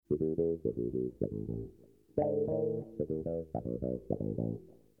Hello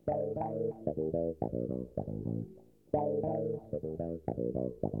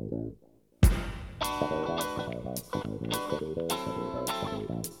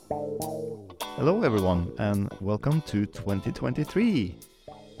everyone and welcome to 2023.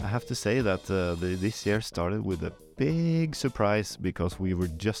 I have to say that this year started with a big surprise because we were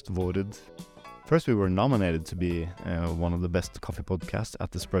just voted. First we were nominated to be one of the best coffee podcasts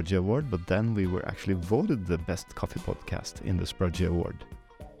at the Sprudgie Award, but then we were actually voted the best coffee podcast in the Sprudgie Award.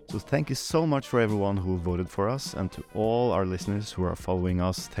 So thank you so much for everyone who voted for us, and to all our listeners who are following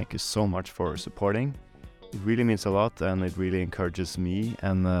us, thank you so much for supporting. It really means a lot, and it really encourages me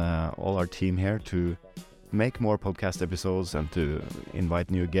and all our team here to make more podcast episodes and to invite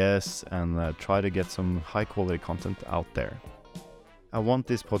new guests and try to get some high quality content out there. I want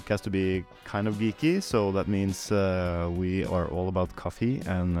this podcast to be kind of geeky, so that means we are all about coffee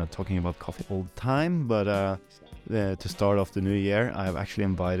and talking about coffee all the time. But to start off the new year, I have actually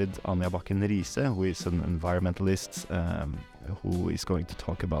invited Anja Bakken Riise, who is an environmentalist who is going to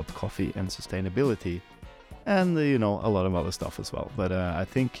talk about coffee and sustainability. And, a lot of other stuff as well. But I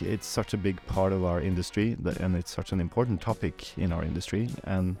think it's such a big part of our industry and it's such an important topic in our industry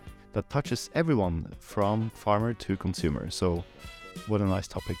and that touches everyone from farmer to consumer. So what a nice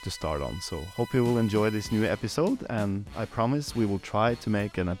topic to start on. So hope you will enjoy this new episode, and I promise we will try to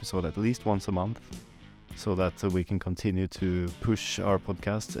make an episode at least once a month so that we can continue to push our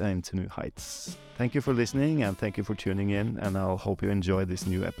podcast into new heights. Thank you for listening and thank you for tuning in, and I'll hope you enjoy this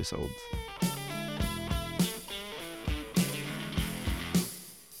new episode.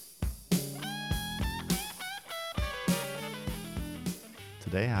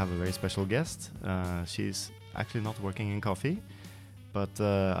 Today I have a very special guest. She's actually not working in coffee, but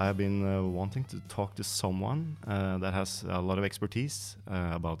I have been wanting to talk to someone that has a lot of expertise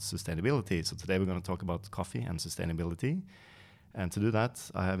about sustainability. So today we're going to talk about coffee and sustainability. And to do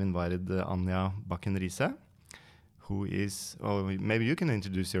that, I have invited Anja Bakken Riise, who is, maybe you can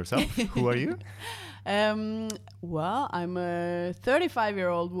introduce yourself. Who are you? Well, I'm a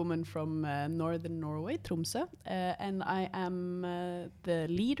 35-year-old woman from northern Norway, Tromsø, and I am the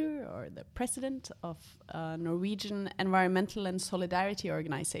leader or the president of a Norwegian environmental and solidarity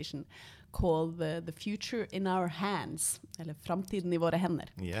organization called The Future in Our Hands, eller Framtiden I våre hender.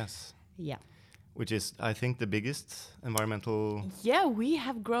 Yes. Yeah. Which is, I think, the biggest environmental... Yeah, we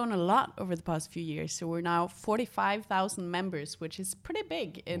have grown a lot over the past few years. So we're now 45,000 members, which is pretty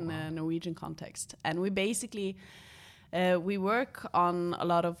big in a Norwegian context. And we basically, we work on a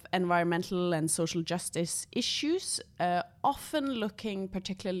lot of environmental and social justice issues, often looking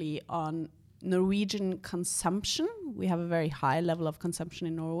particularly on Norwegian consumption. We have a very high level of consumption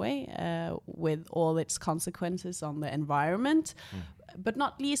in Norway with all its consequences on the environment. But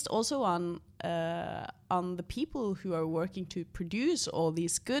not least also on the people who are working to produce all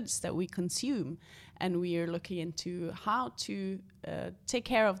these goods that we consume. And we are looking into how to take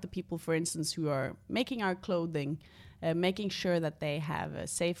care of the people, for instance, who are making our clothing, making sure that they have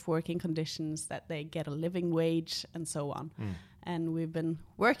safe working conditions, that they get a living wage, and so on. And we've been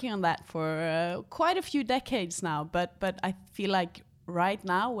working on that for quite a few decades now. But I feel like right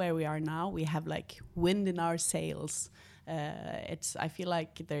now, where we are now, we have like wind in our sails. I feel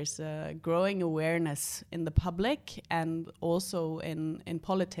like there's a growing awareness in the public and also in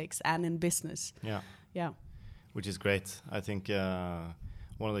politics and in business. Yeah. Which is great. I think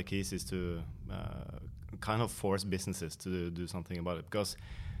one of the keys is to kind of force businesses to do something about it. Because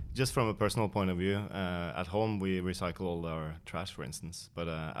just from a personal point of view, at home we recycle all our trash, for instance. But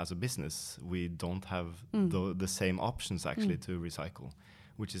as a business, we don't have the same options actually to recycle,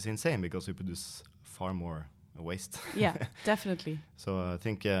 which is insane because we produce far more waste. Yeah, definitely. So I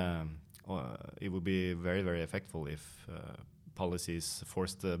think it would be very, very effective if policies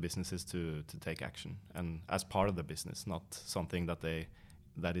force the businesses to take action, and as part of the business, not something that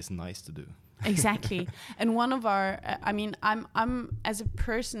is nice to do. Exactly. And one of our, I'm as a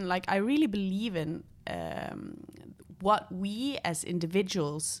person, like I really believe in what we as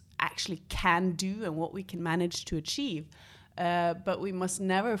individuals actually can do and what we can manage to achieve. But we must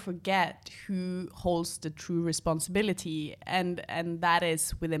never forget who holds the true responsibility, and that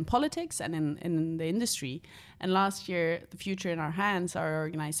is within politics and in the industry. And last year, The Future in Our Hands, our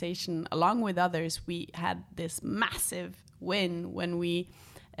organization, along with others, we had this massive win when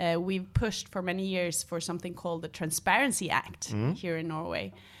we've pushed for many years for something called the Transparency Act here in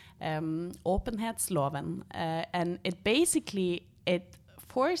Norway, Åpenhetsloven, and it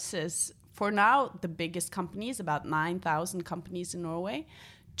forces, for now, the biggest companies, about 9,000 companies in Norway,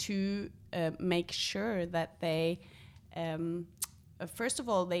 to make sure that they first of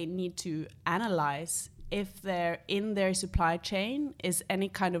all, they need to analyze if there in their supply chain is any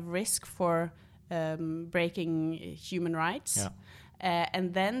kind of risk for breaking human rights. Yeah.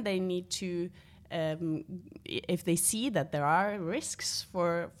 And then they need to, if they see that there are risks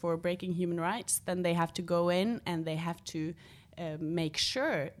for breaking human rights, then they have to go in and they have to make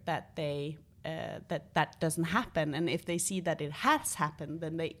sure that they that doesn't happen. And if they see that it has happened,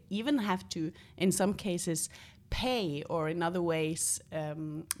 then they even have to, in some cases, pay or in other ways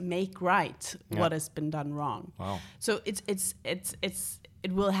make right what has been done wrong. Wow. So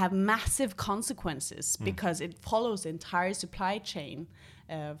it will have massive consequences because it follows the entire supply chain.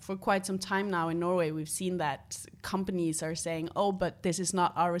 For quite some time now in Norway, we've seen that companies are saying, oh, but this is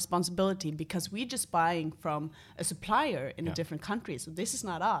not our responsibility because we're just buying from a supplier in a different country, so this is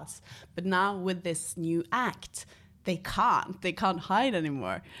not us. But now with this new act, they can't hide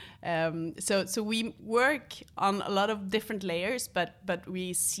anymore. So we work on a lot of different layers, but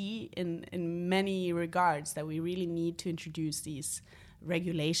we see in many regards that we really need to introduce these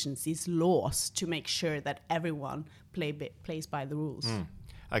regulations, these laws, to make sure that everyone plays by the rules.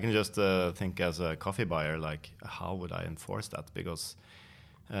 I can just think as a coffee buyer, like, how would I enforce that? Because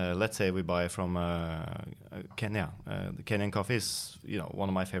let's say we buy from Kenya. The Kenyan coffee is, one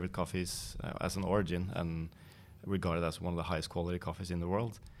of my favorite coffees as an origin and regarded as one of the highest quality coffees in the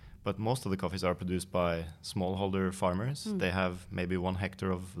world. But most of the coffees are produced by smallholder farmers. They have maybe 1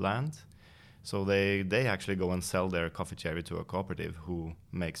 hectare of land. So they actually go and sell their coffee cherry to a cooperative who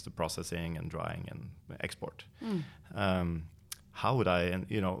makes the processing and drying and export. How would I,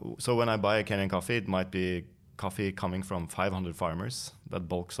 so when I buy a Kenyan coffee, it might be coffee coming from 500 farmers that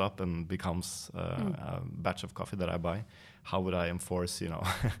bulks up and becomes a batch of coffee that I buy. How would I enforce,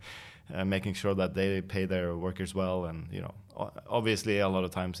 making sure that they pay their workers well? And, obviously a lot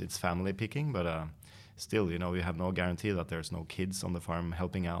of times it's family picking, but still, you have no guarantee that there's no kids on the farm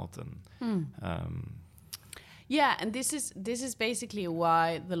helping out. And yeah, and this is basically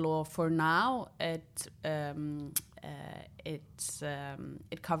why the law for now it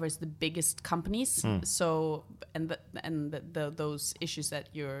covers the biggest companies. So those issues that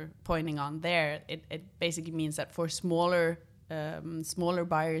you're pointing on there, it basically means that for smaller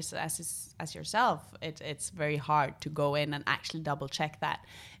buyers as yourself, it's very hard to go in and actually double check that.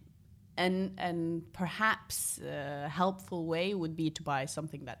 And perhaps a helpful way would be to buy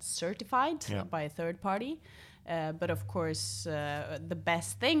something that's certified by a third party. But of course, the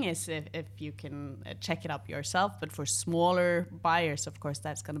best thing is if you can check it up yourself. But for smaller buyers, of course,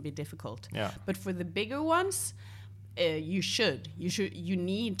 that's going to be difficult. Yeah. But for the bigger ones, you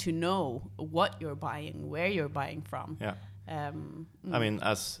need to know what you're buying, where you're buying from. Yeah. I mean,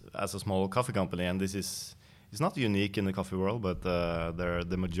 as a small coffee company, and this is. It's not unique in the coffee world, but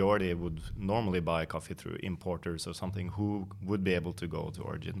the majority would normally buy coffee through importers or something who would be able to go to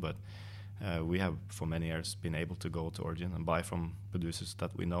origin. But we have for many years been able to go to origin and buy from producers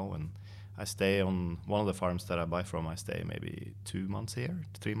that we know. And I stay on one of the farms that I buy from. I stay maybe 2 months here,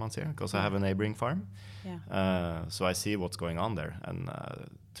 3 months here, because I have a neighboring farm. Yeah. So I see what's going on there. And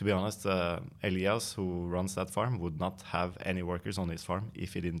to be honest, Elias, who runs that farm, would not have any workers on his farm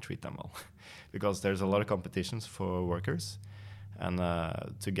if he didn't treat them well. Because there's a lot of competitions for workers. And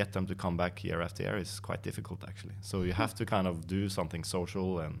to get them to come back year after year is quite difficult, actually. So you have to kind of do something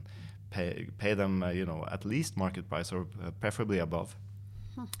social and pay them, at least market price or preferably above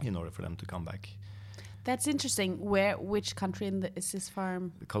in order for them to come back. That's interesting. Which country is this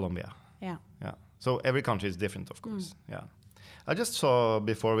farm? Colombia. Yeah. Yeah. So every country is different, of course. Yeah. I just saw,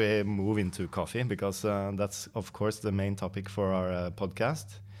 before we move into coffee, because that's, of course, the main topic for our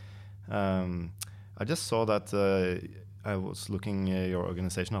podcast. I just saw that I was looking your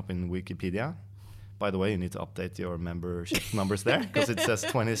organization up in Wikipedia. By the way, you need to update your membership numbers there, because it says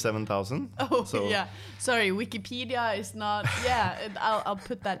 27,000. Oh, so yeah. Sorry, Wikipedia is not... Yeah, I'll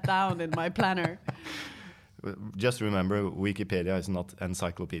put that down in my planner. Just remember, Wikipedia is not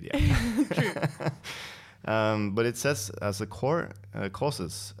encyclopedia. True. But it says as a core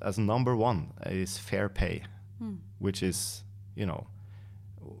causes, as number 1 is fair pay, which is,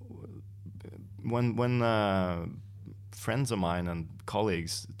 when friends of mine and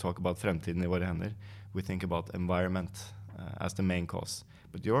colleagues talk about Fremtiden i våre hender, we think about environment as the main cause.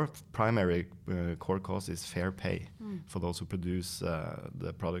 But your primary core cause is fair pay for those who produce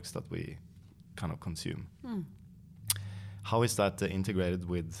the products that we kind of consume. How is that integrated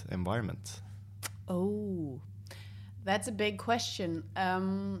with environment? Oh, that's a big question.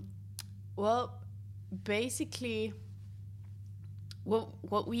 Well, basically,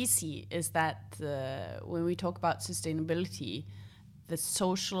 what we see is that when we talk about sustainability, the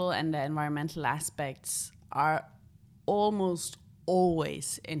social and the environmental aspects are almost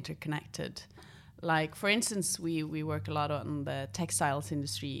always interconnected. Like, for instance, we work a lot on the textiles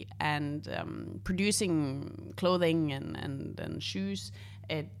industry, and producing clothing and shoes,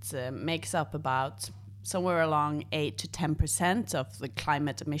 it makes up about somewhere along 8 to 10% of the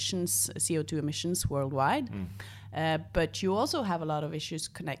climate emissions, CO2 emissions worldwide. But you also have a lot of issues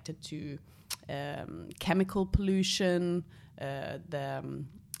connected to chemical pollution, the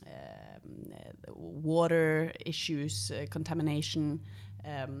water issues, contamination,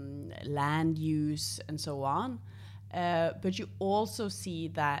 land use, and so on. But you also see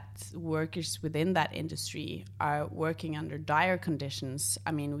that workers within that industry are working under dire conditions.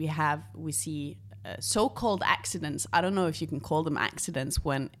 I mean, we see so-called accidents. I don't know if you can call them accidents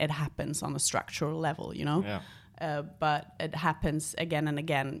when it happens on a structural level, you know? Yeah. But it happens again and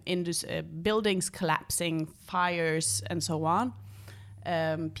again. Buildings collapsing, fires, and so on.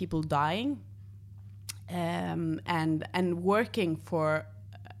 People dying. And working for,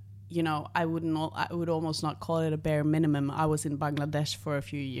 you know, I would almost not call it a bare minimum. I was in Bangladesh for a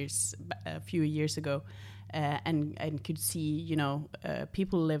few years ago, and could see, you know,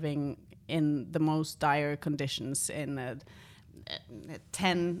 people living in the most dire conditions in a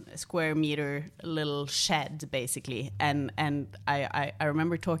 10 square meter little shed, basically. And I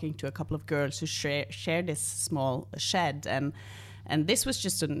remember talking to a couple of girls who share this small shed, and this was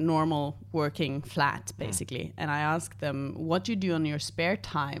just a normal working flat, basically. And I asked them, what do you do on your spare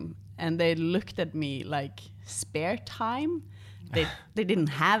time? And they looked at me like, spare time? They didn't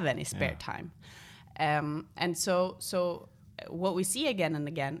have any spare time. And so what we see again and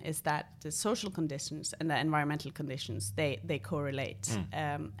again is that the social conditions and the environmental conditions, they correlate.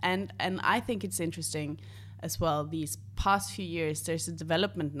 And I think it's interesting as well, these past few years, there's a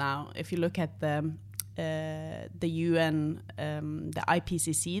development now. If you look at the UN, the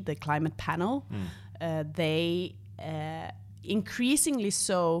IPCC, the climate panel, they increasingly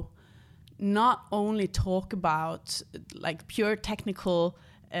so not only talk about like pure technical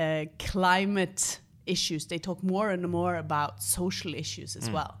climate issues, they talk more and more about social issues as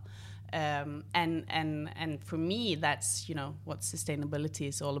well. And for me, that's, you know, what sustainability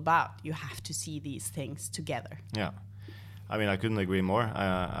is all about. You have to see these things together. Yeah. I mean, I couldn't agree more.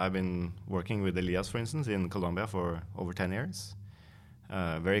 I've been working with Elias, for instance, in Colombia for over 10 years,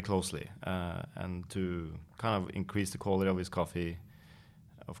 very closely, and to kind of increase the quality of his coffee,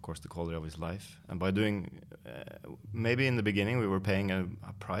 of course, the quality of his life. And by doing, maybe in the beginning we were paying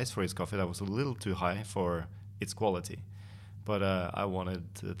a price for his coffee that was a little too high for its quality, but I wanted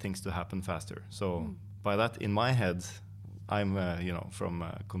things to happen faster. So by that, in my head, I'm, you know, from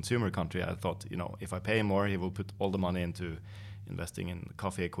a consumer country, I thought, you know, if I pay more, he will put all the money into investing in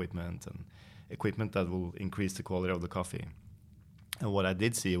coffee equipment and equipment that will increase the quality of the coffee. And what I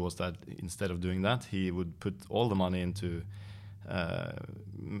did see was that instead of doing that, he would put all the money into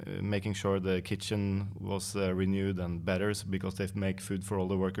making sure the kitchen was renewed and better, because they make food for all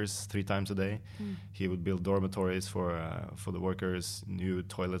the workers 3 times a day. He would build dormitories for the workers, new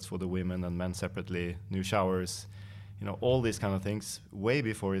toilets for the women and men separately, new showers. You know, all these kind of things way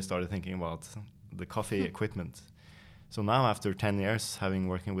before he started thinking about the coffee equipment. So now, after 10 years, having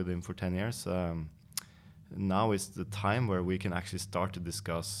working with him for 10 years, now is the time where we can actually start to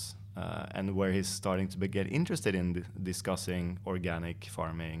discuss and where he's starting to get interested in discussing organic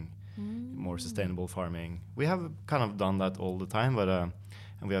farming, more sustainable farming. We have kind of done that all the time, but and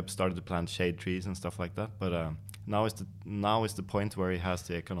we have started to plant shade trees and stuff like that. But now is the point where he has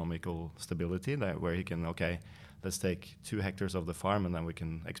the economical stability, that where he can, okay, let's take 2 hectares of the farm and then we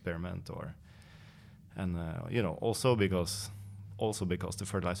can experiment, and you know, also because the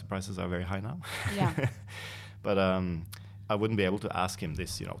fertilizer prices are very high now. Yeah. But I wouldn't be able to ask him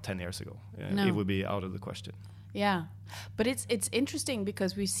this, you know, 10 years ago. No. It would be out of the question. Yeah, but it's interesting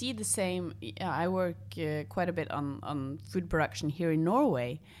because we see the same. I work quite a bit on food production here in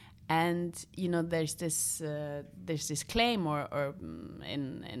Norway. And, you know, there's this claim or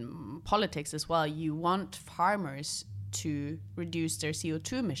in politics as well, you want farmers to reduce their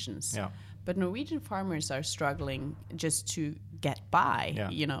CO2 emissions. Yeah. But Norwegian farmers are struggling just to get by. Yeah.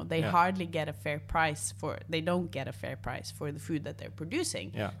 You know, they hardly get a fair price they don't get a fair price for the food that they're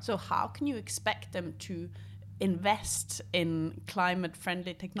producing. Yeah. So how can you expect them to invest in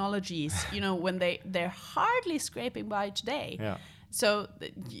climate-friendly technologies, you know, when they're hardly scraping by today? Yeah. So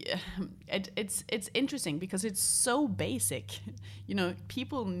it's interesting because it's so basic. You know,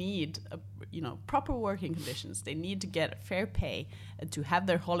 people need proper working conditions. They need to get fair pay and to have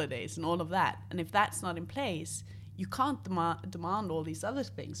their holidays and all of that. And if that's not in place, you can't demand all these other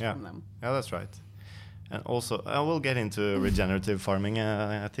things from them. Yeah, that's right. And also, I will get into regenerative farming,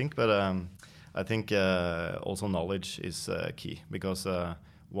 I think. But I think also knowledge is key, because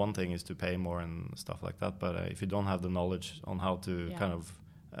one thing is to pay more and stuff like that, but if you don't have the knowledge on how to kind of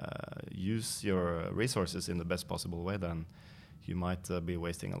use your resources in the best possible way, then you might be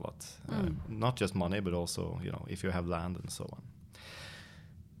wasting a lot. Not just money, but also, you know, if you have land and so on.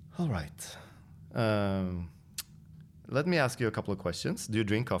 All right. Let me ask you a couple of questions. Do you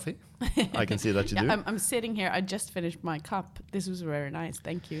drink coffee? I can see that you do. I'm sitting here. I just finished my cup. This was very nice.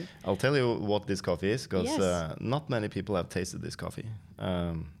 Thank you. I'll tell you what this coffee is, because not many people have tasted this coffee.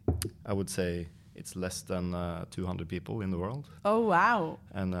 I would say it's less than 200 people in the world. Oh, wow.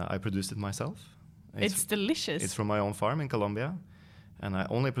 And I produced it myself. It's delicious. It's from my own farm in Colombia. And I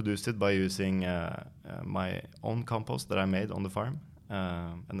only produced it by using my own compost that I made on the farm.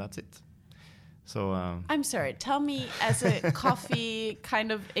 And that's it. So I'm sorry, tell me, as a coffee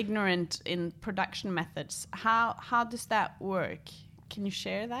kind of ignorant in production methods, how does that work? Can you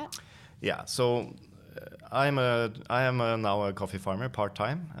share that? Yeah, so I am now a coffee farmer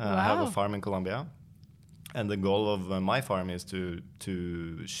part-time. Wow. I have a farm in Colombia. And the goal of my farm is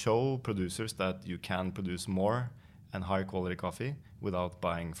to show producers that you can produce more and higher quality coffee without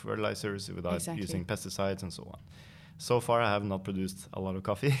buying fertilizers, without using pesticides and so on. So far, I have not produced a lot of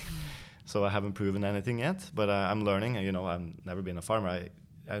coffee. So I haven't proven anything yet, but I'm learning. You know, I've never been a farmer.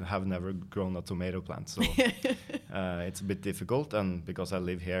 I have never grown a tomato plant, so it's a bit difficult. And because I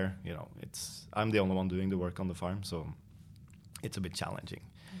live here, you know, I'm the only one doing the work on the farm, so it's a bit challenging.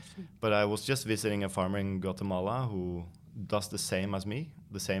 But I was just visiting a farmer in Guatemala who does the same as me,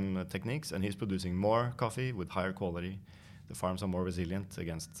 the same techniques, and he's producing more coffee with higher quality. The farms are more resilient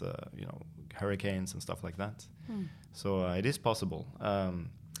against, you know, hurricanes and stuff like that. So it is possible.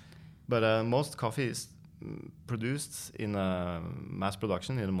 But most coffee is produced in mass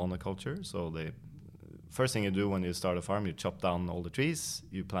production in a monoculture. So the first thing you do when you start a farm, you chop down all the trees,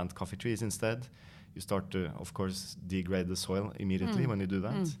 you plant coffee trees instead. You start to, of course, degrade the soil immediately when you do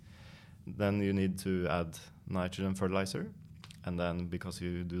that. Then you need to add nitrogen fertilizer. And then because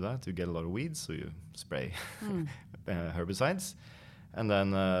you do that, you get a lot of weeds, so you spray herbicides. And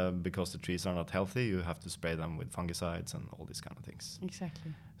then because the trees are not healthy, you have to spray them with fungicides and all these kind of things.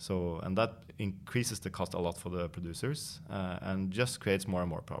 Exactly. So, and that increases the cost a lot for the producers and just creates more and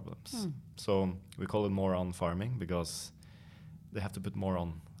more problems. So we call it more on farming, because they have to put more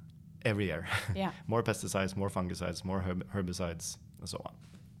on every year. More pesticides, more fungicides, more herbicides, and so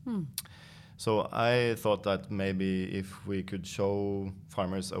on. So I thought that maybe if we could show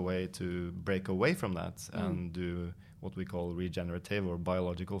farmers a way to break away from that and do what we call regenerative or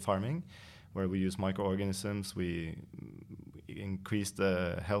biological farming, where we use microorganisms, we increase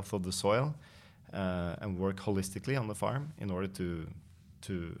the health of the soil and work holistically on the farm in order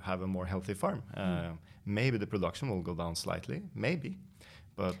to have a more healthy farm. Maybe the production will go down slightly, maybe,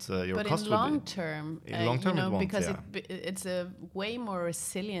 but your cost in long term, you know, it won't, because it's a way more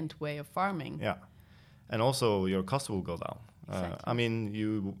resilient way of farming. Yeah, and also your cost will go down. I mean,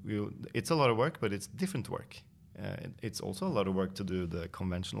 it's a lot of work, but it's different work. It's also a lot of work to do the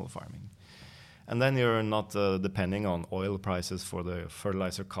conventional farming. And then you're not depending on oil prices for the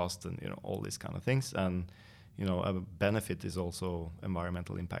fertilizer cost and, you know, all these kind of things. And, you know, a benefit is also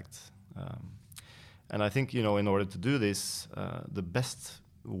environmental impact. And I think, you know, in order to do this, the best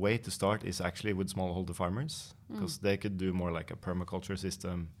way to start is actually with smallholder farmers, because they could do more like a permaculture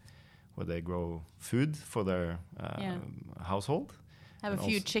system where they grow food for their household. Have a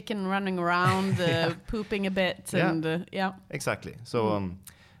few chicken running around, pooping a bit, and Exactly. So,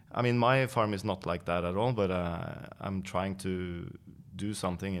 I mean, my farm is not like that at all, but I'm trying to do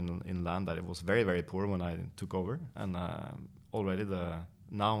something in land that it was very, very poor when I took over, and already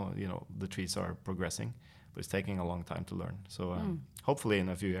now, you know, the trees are progressing, but it's taking a long time to learn. So hopefully in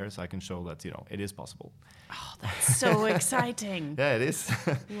a few years I can show that, you know, it is possible. Oh, that's so exciting. Yeah, it is.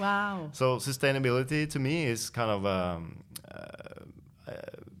 Wow. So sustainability to me is kind of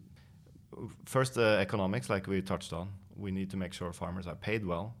first economics, like we touched on. We need to make sure farmers are paid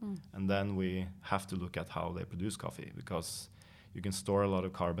well, and then we have to look at how they produce coffee, because you can store a lot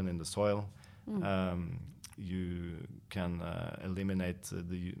of carbon in the soil. You can eliminate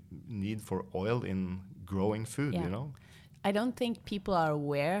the need for oil in growing food, you know? I don't think people are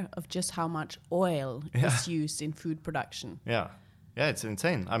aware of just how much oil is used in food production. Yeah, it's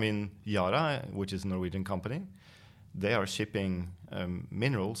insane. I mean, Yara, which is a Norwegian company, they are shipping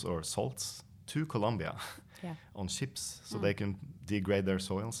minerals or salts to Colombia on ships, so they can degrade their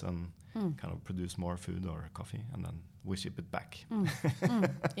soils and kind of produce more food or coffee, and then we ship it back.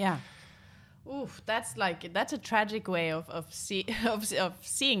 Yeah. Oof, that's a tragic way of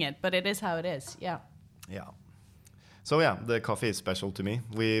seeing it, but it is how it is. Yeah. Yeah. So yeah, the coffee is special to me.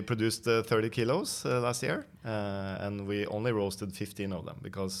 We produced 30 kilos last year, and we only roasted 15 of them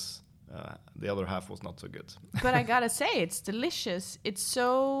because the other half was not so good. But I gotta say, it's delicious. It's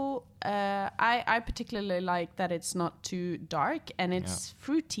so I particularly like that it's not too dark and it's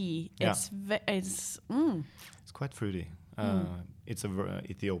fruity. Yeah. It's It's quite fruity. It's a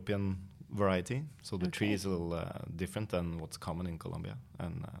Ethiopian variety, so the tree is a little different than what's common in Colombia,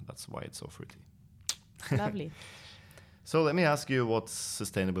 and that's why it's so fruity. lovely. So let me ask you what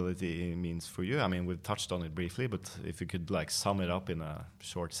sustainability means for you. I mean, we've touched on it briefly, but if you could like sum it up in a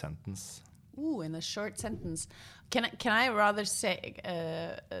short sentence. Ooh, in a short sentence, can I rather say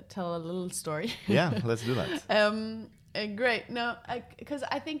tell a little story? Yeah, let's do that. Great. No, because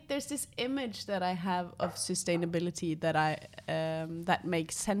I think there's this image that I have of sustainability that that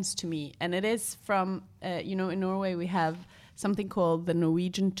makes sense to me, and it is from in Norway we have something called the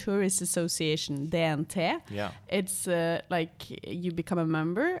Norwegian Tourist Association, DNT. Yeah. It's like you become a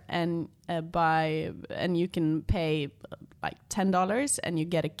member and you can pay like $10 and you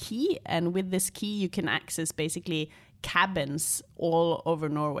get a key, and with this key you can access basically cabins all over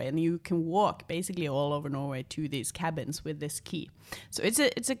Norway, and you can walk basically all over Norway to these cabins with this key. So it's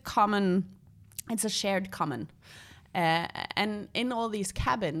a shared common. And in all these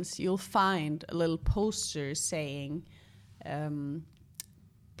cabins you'll find a little poster saying,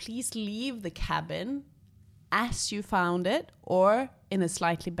 please leave the cabin as you found it or in a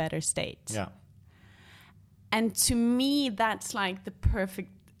slightly better state. Yeah. And to me, that's like the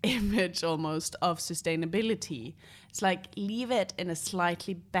perfect image almost of sustainability. It's like leave it in a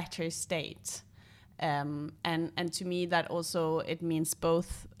slightly better state. And to me, that also, it means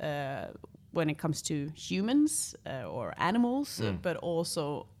both when it comes to humans or animals, but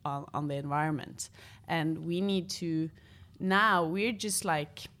also on the environment. And we need to, now we're just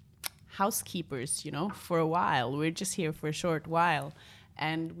like housekeepers, for a while. We're just here for a short while.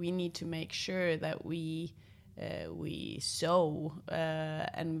 And we need to make sure that we sow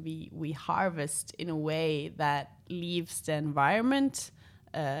and we harvest in a way that leaves the environment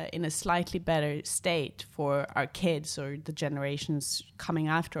in a slightly better state for our kids or the generations coming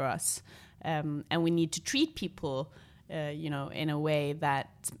after us. And we need to treat people, in a way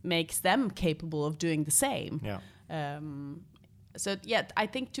that makes them capable of doing the same. Yeah. So yeah, I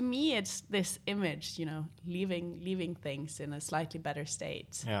think to me it's this image, leaving things in a slightly better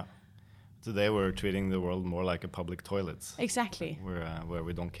state. Yeah. Today we're treating the world more like a public toilet. Exactly. Where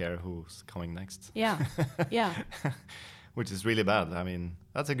we don't care who's coming next. Yeah, yeah. Which is really bad. I mean,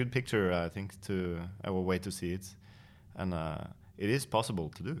 that's a good picture, I think, a way to see it. And it is possible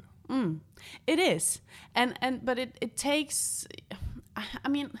to do. It is. But it takes, I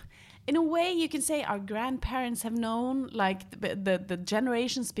mean, in a way you can say our grandparents have known, like the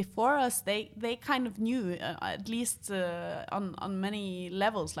generations before us, they kind of knew, at least on many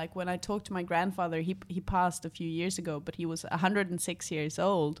levels. Like when I talked to my grandfather, he passed a few years ago, but he was 106 years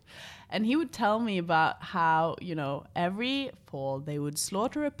old, and he would tell me about how, every fall they would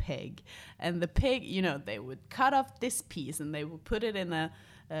slaughter a pig, and the pig, they would cut off this piece and they would put it in a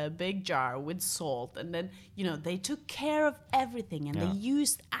big jar with salt, and then they took care of everything, and they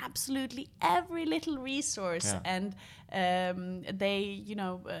used absolutely every little resource, and they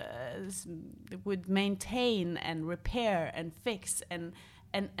would maintain and repair and fix and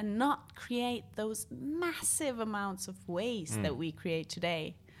not create those massive amounts of waste that we create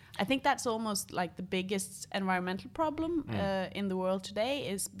today. I think that's almost like the biggest environmental problem in the world today,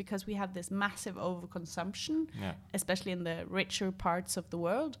 is because we have this massive overconsumption, especially in the richer parts of the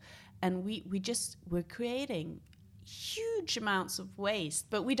world. And we're creating huge amounts of waste,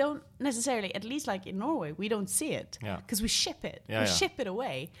 but we don't necessarily, at least like in Norway, we don't see it because we ship it. We ship it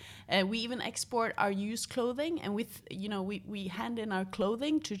away. We even export our used clothing, and we hand in our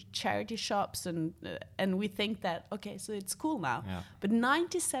clothing to charity shops, and we think that, okay, so it's cool now. But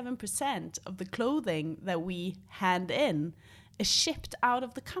 97% of the clothing that we hand in is shipped out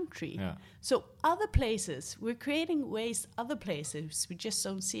of the country. So other places, we're creating waste other places, we just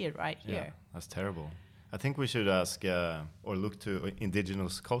don't see it right here. That's terrible. I think we should ask or look to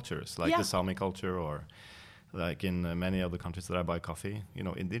indigenous cultures, like the Sami culture, or like in many other countries that I buy coffee.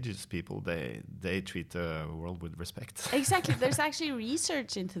 Indigenous people, they treat the world with respect. Exactly. There's actually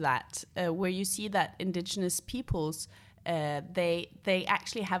research into that, where you see that indigenous peoples, they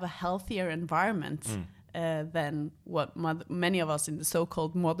actually have a healthier environment than what many of us in the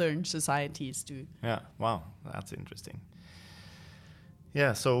so-called modern societies do. Yeah. Wow. That's interesting.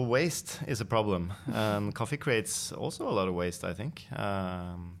 Yeah, so waste is a problem. Coffee creates also a lot of waste, I think.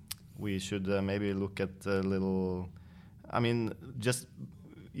 We should maybe look at a little... I mean, just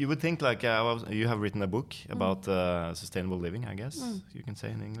you would think like you have written a book about sustainable living, I guess you can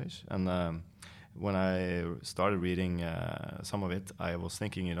say in English. And when I started reading some of it, I was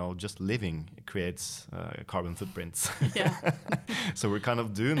thinking, you know, just living creates carbon footprints. Yeah. So we're kind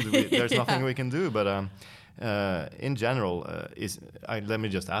of doomed. There's nothing we can do. But in general, let me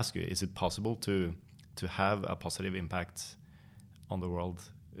just ask you: is it possible to have a positive impact on the world,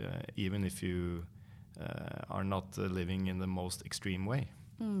 even if you are not living in the most extreme way?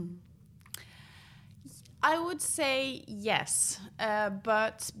 I would say yes,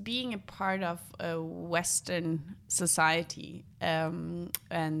 but being a part of a Western society and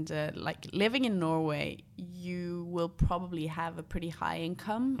like living in Norway, you will probably have a pretty high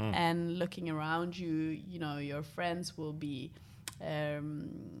income, and looking around you, you know, your friends will be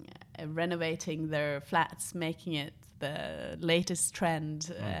renovating their flats, making it the latest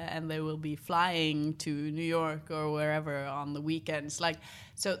trend, and they will be flying to New York or wherever on the weekends. Like,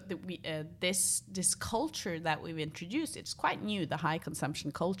 so this culture that we've introduced, it's quite new. The high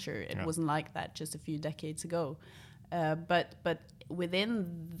consumption culture, it wasn't like that just a few decades ago. But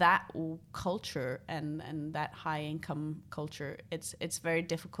within that culture and that high income culture, it's very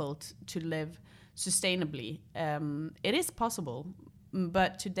difficult to live sustainably. It is possible,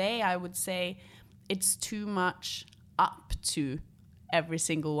 but today I would say it's too much up to every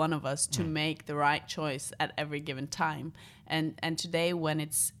single one of us to make the right choice at every given time. And today, when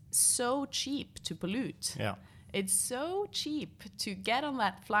it's so cheap to pollute, it's so cheap to get on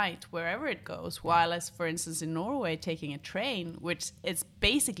that flight wherever it goes. While as, for instance, in Norway, taking a train, which is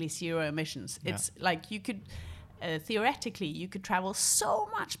basically zero emissions. It's like you could, theoretically, you could travel so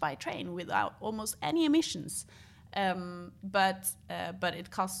much by train without almost any emissions. But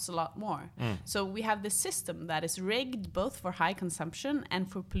it costs a lot more. So we have this system that is rigged both for high consumption and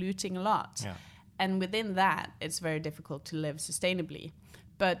for polluting a lot. And within that, it's very difficult to live sustainably.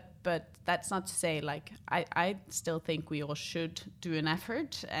 But that's not to say, like, I still think we all should do an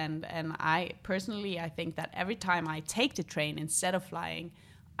effort. And I personally, I think that every time I take the train instead of flying,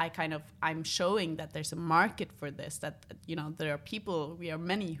 I'm showing that there's a market for this, that, you know, we are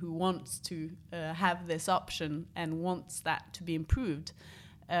many who wants to have this option and wants that to be improved.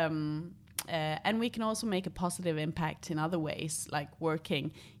 And we can also make a positive impact in other ways, like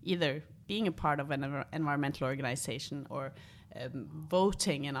working, either being a part of an environmental organization or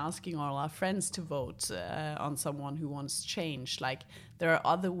voting and asking all our friends to vote on someone who wants change. Like, there are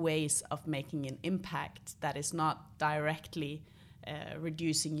other ways of making an impact that is not directly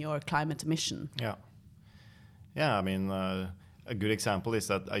reducing your climate emission. I mean, a good example is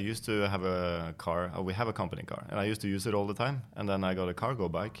that I used to have a car, we have a company car, and I used to use it all the time. And then I got a cargo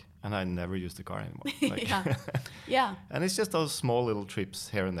bike, and I never used the car anymore. Like And it's just those small little trips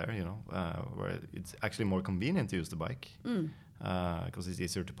here and there, you know, where it's actually more convenient to use the bike because it's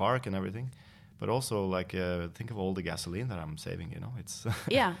easier to park and everything. But also, like, think of all the gasoline that I'm saving, you know, it's...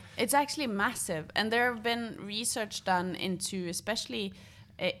 It's actually massive. And there have been research done into, especially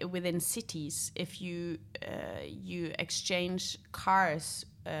within cities, if you exchange cars,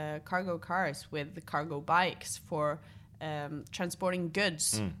 cargo cars with the cargo bikes for transporting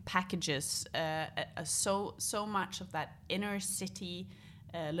goods, packages, so much of that inner city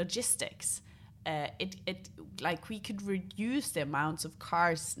logistics. Like, we could reduce the amounts of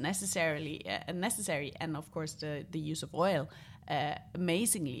cars necessary, and of course the use of oil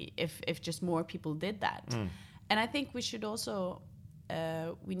amazingly if just more people did that. And I think we should also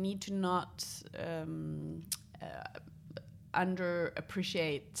we need to not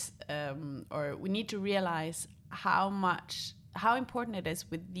underappreciate or we need to realize how important it is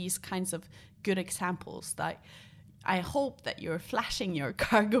with these kinds of good examples. That I hope that you're flashing your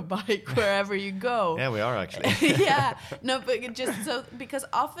cargo bike wherever you go. Yeah, we are actually. But just so, because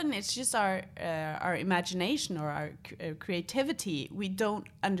often it's just our imagination or our creativity. We don't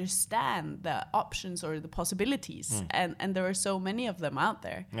understand the options or the possibilities, and there are so many of them out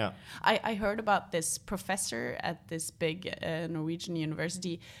there. I heard about this professor at this big Norwegian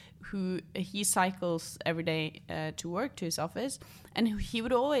university who he cycles every day to work, to his office, and he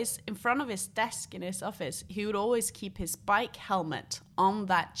would always, in front of his desk in his office, he would always keep his bike helmet on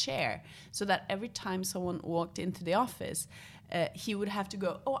that chair, so that every time someone walked into the office, he would have to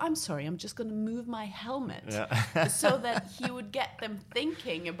go, "Oh, I'm sorry, I'm just going to move my helmet," so that he would get them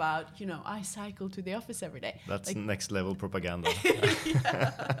thinking about, you know, I cycle to the office every day. That's like next level propaganda.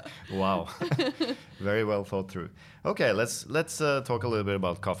 Wow, very well thought through. Okay, let's talk a little bit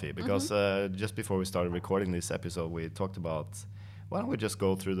about coffee, because just before we started recording this episode, we talked about, why don't we just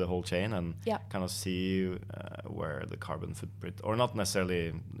go through the whole chain and kind of see where the carbon footprint, or not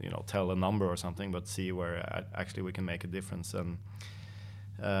necessarily, you know, tell a number or something, but see where actually we can make a difference. And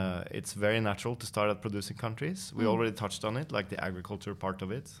It's very natural to start at producing countries. We already touched on it, like the agriculture part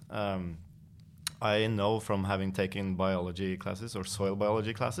of it. I know from having taken biology classes or soil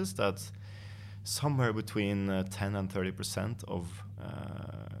biology classes that somewhere between 10 and 30% of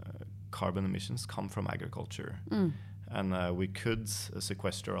carbon emissions come from agriculture. And we could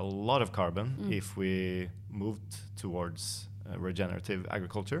sequester a lot of carbon if we moved towards regenerative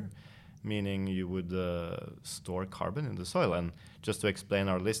agriculture, meaning you would store carbon in the soil. And just to explain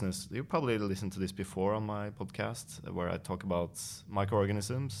our listeners, you probably listened to this before on my podcast where I talk about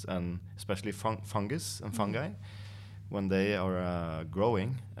microorganisms and especially fungus and fungi. When they are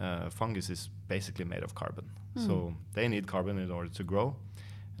growing, fungus is basically made of carbon. So they need carbon in order to grow.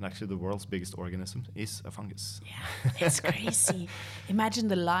 And actually the world's biggest organism is a fungus. Yeah, it's crazy. Imagine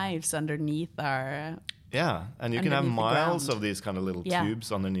the lives underneath our... Yeah, and you can have miles ground. of these kind of little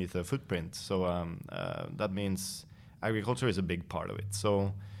tubes underneath a footprint. So that means agriculture is a big part of it.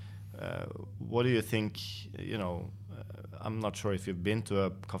 So what do you think, I'm not sure if you've been to a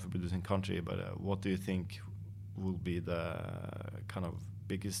coffee producing country, but what do you think will be the kind of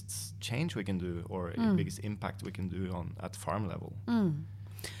biggest change we can do or biggest impact we can do at farm level?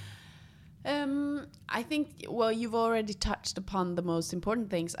 I think, well, you've already touched upon the most important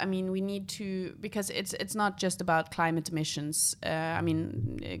things. I mean, we need to, because it's not just about climate emissions.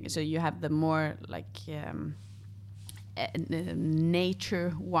 So you have the more like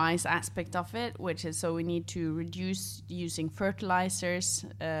nature-wise aspect of it, which is so we need to reduce using fertilizers,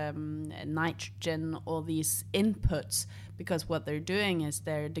 nitrogen, all these inputs, because what they're doing is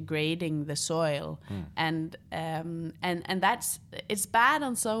they're degrading the soil, and it's bad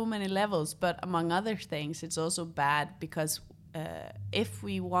on so many levels. But among other things, it's also bad because if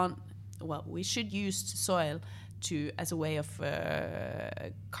we want, well, we should use soil as a way of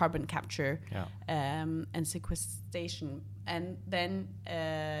carbon capture and sequestration, and then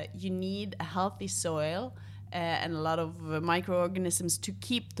you need a healthy soil and a lot of microorganisms to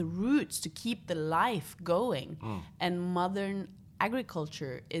keep the roots, to keep the life going. And modern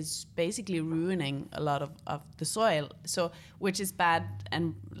agriculture is basically ruining a lot of the soil, so which is bad,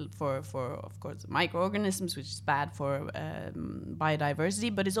 and for of course microorganisms, which is bad for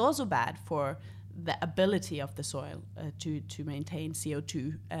biodiversity, but it's also bad for the ability of the soil to maintain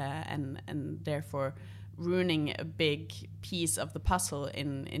CO2 and therefore ruining a big piece of the puzzle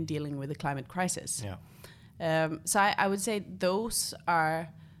in dealing with the climate crisis. So I would say those are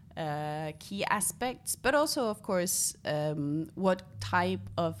key aspects, but also, of course, what type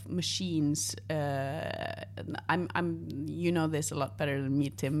of machines. You know this a lot better than me,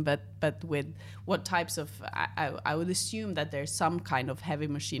 Tim. But with what types of, I would assume that there's some kind of heavy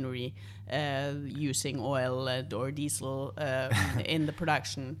machinery using oil or diesel in the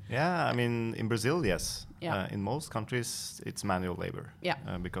production. Yeah, I mean, in Brazil, yes. In most countries, it's manual labor.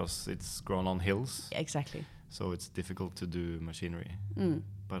 Because it's grown on hills. Exactly. So it's difficult to do machinery.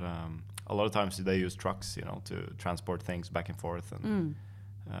 But a lot of times they use trucks, to transport things back and forth, and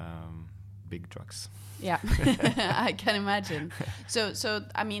big trucks. Yeah, I can imagine. So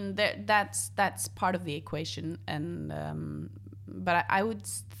I mean, that's part of the equation, and but I would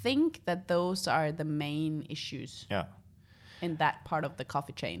think that those are the main issues. In that part of the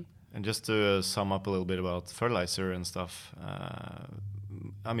coffee chain. And just to sum up a little bit about fertilizer and stuff.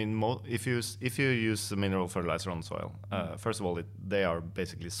 I mean, if you use a mineral fertilizer on soil, first of all, they are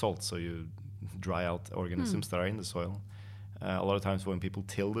basically salts, so you dry out organisms that are in the soil. A lot of times when people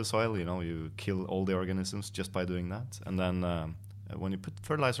till the soil, you kill all the organisms just by doing that. And then when you put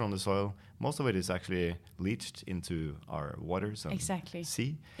fertilizer on the soil, most of it is actually leached into our waters and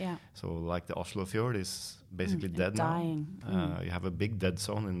sea. Yeah. So like the Oslo Fjord is basically dead dying. now. You have a big dead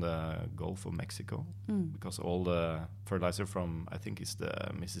zone in the Gulf of Mexico because all the fertilizer from, I think it's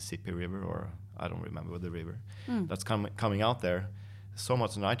the Mississippi River, or I don't remember the river, that's coming out there. So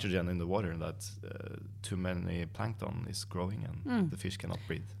much nitrogen in the water that too many plankton is growing and the fish cannot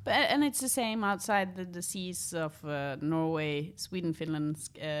breathe. And it's the same outside the seas of Norway, Sweden, Finland,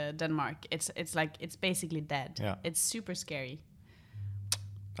 Denmark. It's basically dead. Yeah. It's super scary.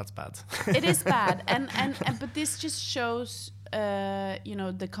 That's bad. It is bad, and but this just shows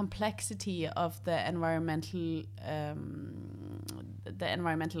the complexity of the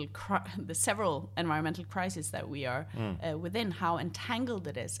several environmental crises that we are within, how entangled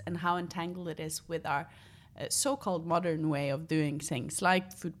it is, and how entangled it is with our so-called modern way of doing things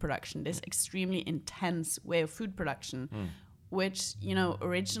like food production, this extremely intense way of food production, which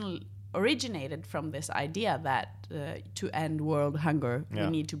originated from this idea that to end world hunger, we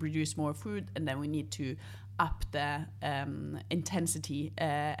need to produce more food, and then we need to up the intensity,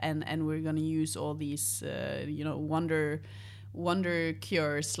 and we're going to use all these wonder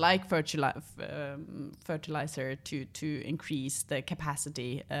cures like fertilizer to increase the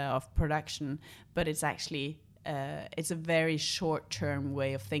capacity of production, but it's actually it's a very short-term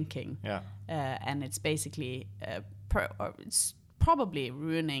way of thinking, and it's basically it's probably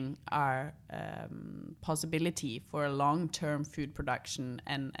ruining our possibility for a long-term food production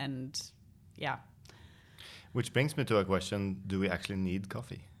and yeah. Which brings me to a question: do we actually need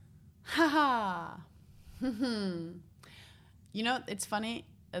coffee? Haha. You know, it's funny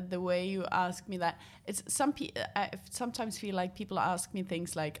the way you ask me that. It's I sometimes feel like people ask me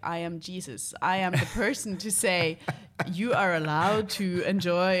things like, I am Jesus. I am the person to say, you are allowed to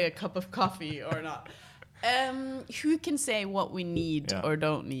enjoy a cup of coffee or not. Who can say what we need or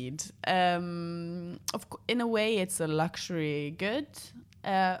don't need? In a way, it's a luxury good.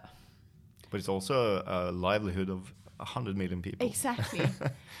 But it's also a livelihood of 100 million people. Exactly.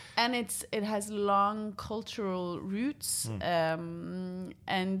 And it has long cultural roots.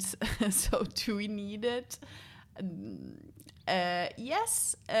 And so do we need it?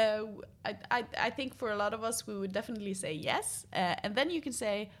 Yes. I think for a lot of us, we would definitely say yes. And then you can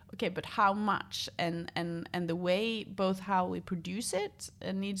say, okay, but how much? And the way, both how we produce it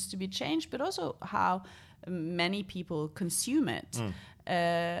needs to be changed, but also how many people consume it.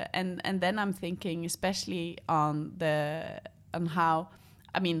 And then I'm thinking especially on how,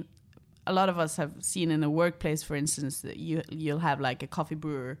 I mean, a lot of us have seen in a workplace, for instance, that you'll have like a coffee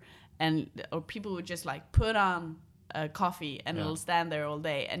brewer, or people would just like put on coffee and it'll stand there all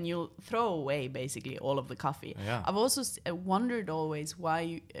day, and you'll throw away basically all of the coffee. I've also wondered always why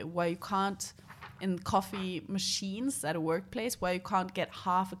you can't, in coffee machines at a workplace, why you can't get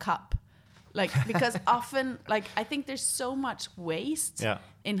half a cup. Like, because often, like, I think there's so much waste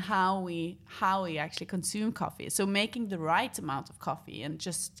in how we actually consume coffee. So making the right amount of coffee and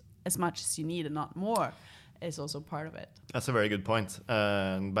just as much as you need and not more is also part of it. That's a very good point.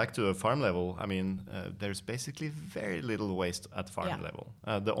 And back to a farm level, I mean, there's basically very little waste at farm level.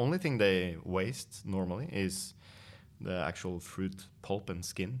 The only thing they waste normally is the actual fruit pulp and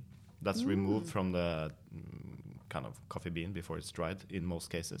skin that's removed from the kind of coffee bean before it's dried in most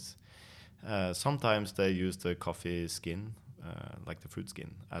cases. Sometimes they use the coffee skin, like the fruit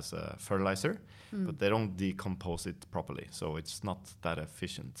skin, as a fertilizer, but they don't decompose it properly, so it's not that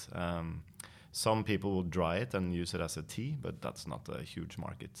efficient. Some people will dry it and use it as a tea, but that's not a huge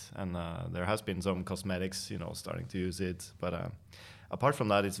market. And there has been some cosmetics, starting to use it, but apart from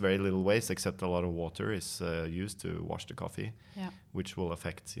that, it's very little waste, except a lot of water is used to wash the coffee, which will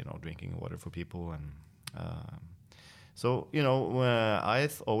affect, drinking water for people. And so, I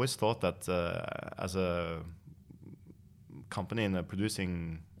always thought that as a company in the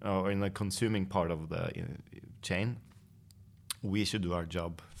producing or in the consuming part of the chain, we should do our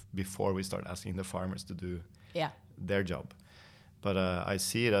job before we start asking the farmers to do their job. But I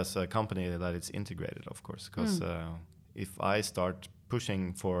see it as a company that it's integrated, of course, because if I start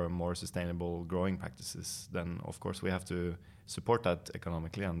pushing for more sustainable growing practices, then of course we have to support that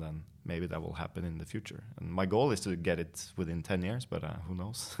economically, and then maybe that will happen in the future. And my goal is to get it within 10 years, but who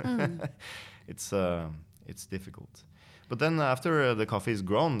knows? It's difficult. But then after the coffee is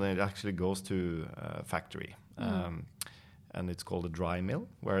grown, it actually goes to a factory. And it's called a dry mill,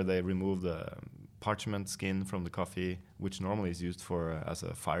 where they remove the parchment skin from the coffee, which normally is used as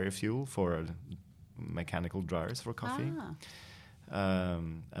a fire fuel for mechanical dryers for coffee.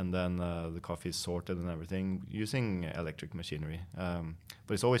 And then the coffee is sorted and everything using electric machinery.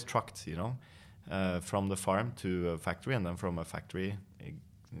 But it's always trucked, from the farm to a factory, and then from a factory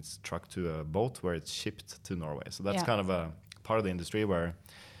it's trucked to a boat where it's shipped to Norway. So that's kind of a part of the industry where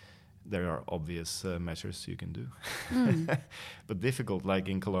there are obvious measures you can do. But difficult, like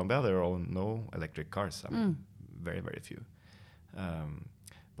in Colombia, there are no electric cars. I mean, very, very few.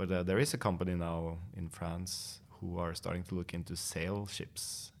 But there is a company now in France who are starting to look into sail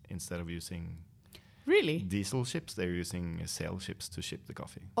ships instead of using diesel ships. They're using sail ships to ship the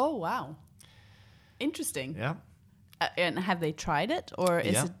coffee. Oh, wow. Interesting. Yeah. And have they tried it, or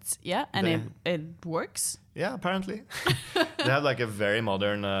is it? And it works? Yeah, apparently. They have like a very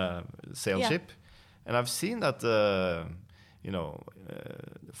modern sail ship, and I've seen that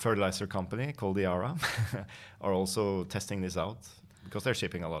fertilizer company called Yara are also testing this out, because they're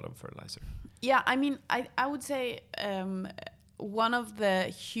shipping a lot of fertilizer. Yeah, I mean, I would say one of the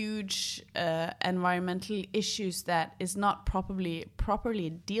huge environmental issues that is not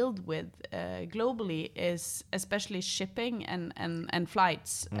properly dealt with globally is especially shipping and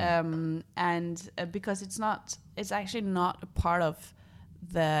flights, and because it's actually not a part of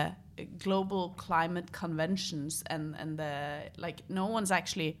the global climate conventions, and the no one's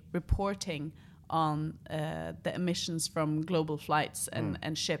actually reporting on the emissions from global flights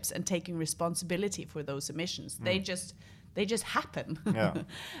and ships and taking responsibility for those emissions. They just happen. Yeah.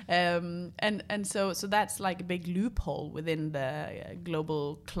 And so that's like a big loophole within the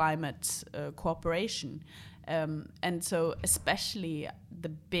global climate cooperation. And so especially the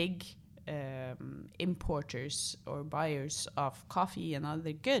big importers or buyers of coffee and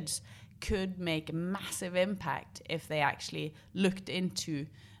other goods could make a massive impact if they actually looked into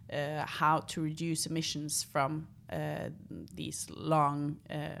how to reduce emissions from these long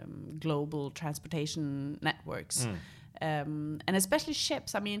global transportation networks. And especially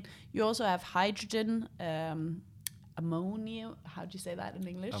ships. I mean, you also have hydrogen, ammonia. How do you say that in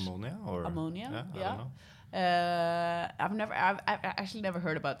English? Ammonia or ammonia? I don't know. I've actually never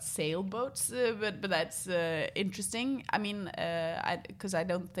heard about sailboats, but that's interesting. I mean, because I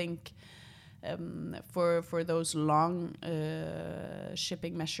don't think for those long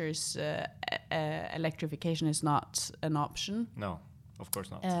shipping measures, electrification is not an option. No, of course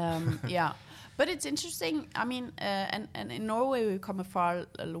not. Yeah, but it's interesting. I mean, and in Norway we've come a far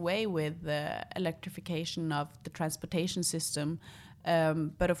way with the electrification of the transportation system.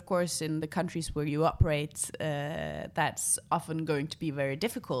 But of course, in the countries where you operate, that's often going to be very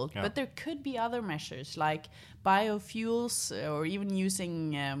difficult. Yeah. But there could be other measures like biofuels, or even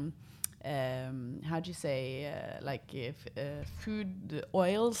using how do you say, like if food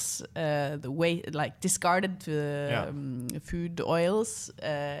oils, the way like discarded food oils.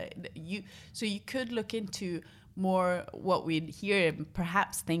 So you could look into more what we'd here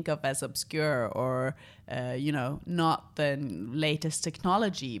perhaps think of as obscure or not the latest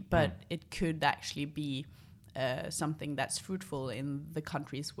technology, but it could actually be something that's fruitful in the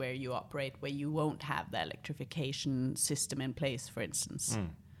countries where you operate, where you won't have the electrification system in place, for instance.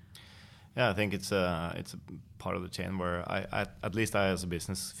 Yeah, I think it's a part of the chain where I at least I as a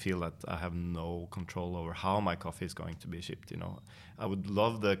business feel that I have no control over how my coffee is going to be shipped. I would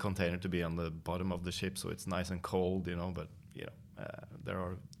love the container to be on the bottom of the ship so it's nice and cold. But there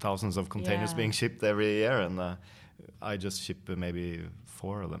are thousands of containers being shipped every year, and I just ship maybe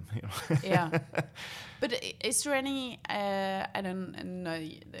 4 of them. Yeah, but is there any? I don't know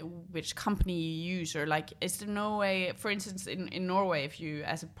which company you use, or like, is there no way? For instance, in Norway, if you,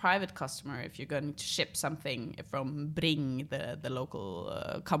 as a private customer, if you're going to ship something from Bring, the local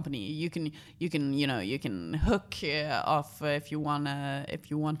company, you can hook off if you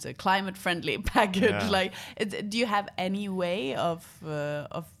want a climate friendly package. Yeah. Like, do you have any way of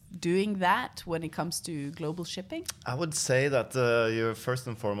doing that when it comes to global shipping? I would say that you're first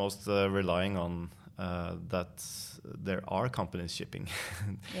and foremost relying on that there are companies shipping.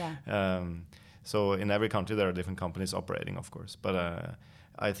 Yeah. So in every country there are different companies operating, of course. But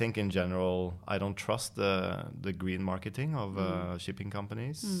I think in general I don't trust the green marketing of shipping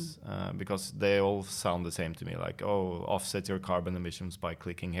companies because they all sound the same to me. Like, offset your carbon emissions by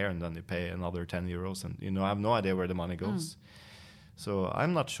clicking here, and then you pay another 10 euros, and I have no idea where the money goes. So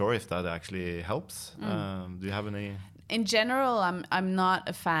I'm not sure if that actually helps. Do you have any? In general, I'm not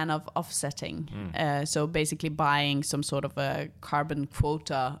a fan of offsetting. So basically buying some sort of a carbon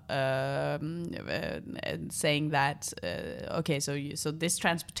quota, saying that so this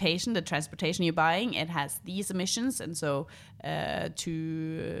the transportation you're buying, it has these emissions, and so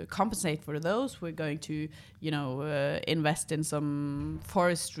to compensate for those, we're going to invest in some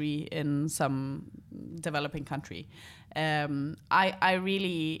forestry in some developing country.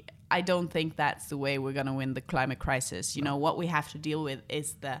 I don't think that's the way we're going to win the climate crisis. What we have to deal with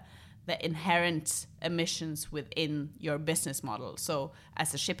is the inherent emissions within your business model. So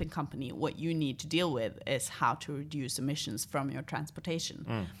as a shipping company, what you need to deal with is how to reduce emissions from your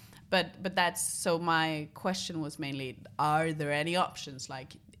transportation. But that's, so my question was mainly, are there any options?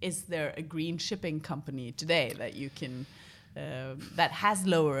 Like, is there a green shipping company today that you can that has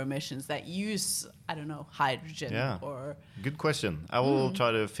lower emissions, that use, I don't know, hydrogen? Or good question. I will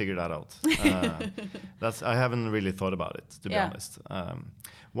try to figure that out. I haven't really thought about it, to be honest.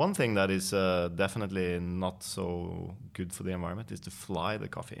 One thing that is definitely not so good for the environment is to fly the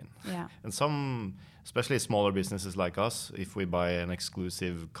coffee in. Yeah. And some, especially smaller businesses like us, if we buy an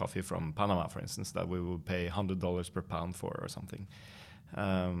exclusive coffee from Panama, for instance, that we will pay $100 per pound for or something.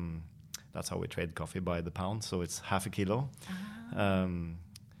 That's how we trade coffee, by the pound, so it's half a kilo. And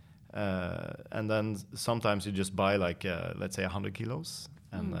then sometimes you just buy like, let's say 100 kilos,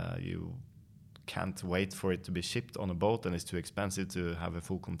 and you can't wait for it to be shipped on a boat, and it's too expensive to have a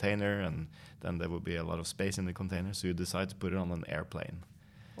full container, and then there will be a lot of space in the container, so you decide to put it on an airplane.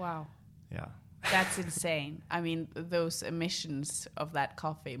 Wow. Yeah. That's insane. I mean, those emissions of that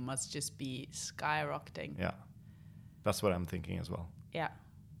coffee must just be skyrocketing. Yeah. That's what I'm thinking as well. Yeah.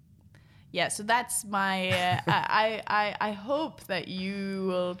 Yeah, so that's my. I hope that you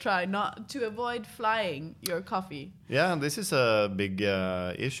will try not to avoid flying your coffee. Yeah, this is a big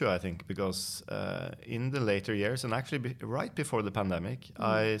issue, I think, because in the later years, and actually right before the pandemic,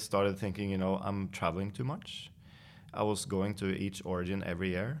 I started thinking, I'm traveling too much. I was going to each origin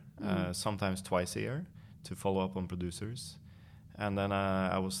every year, sometimes twice a year, to follow up on producers. And then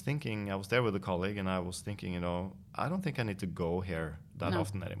I was there with a colleague, and I was thinking, I don't think I need to go here that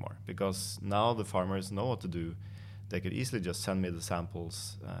often anymore, because now the farmers know what to do. They could easily just send me the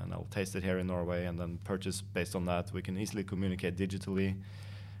samples, and I'll taste it here in Norway and then purchase based on that. We can easily communicate digitally.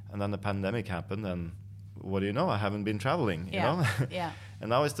 And then the pandemic happened, and what do you know? I haven't been traveling, you know? Yeah. And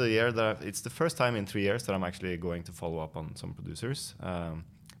now it's the year that it's the first time in 3 years that I'm actually going to follow up on some producers,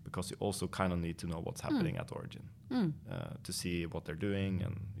 because you also kind of need to know what's happening at origin, to see what they're doing,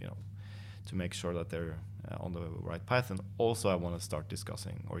 and to make sure that they're on the right path. And also I want to start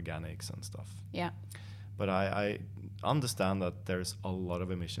discussing organics and stuff. Yeah. But I understand that there's a lot of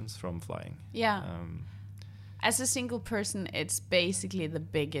emissions from flying. Yeah. As a single person, it's basically the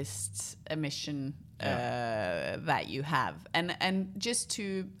biggest emission that you have. And just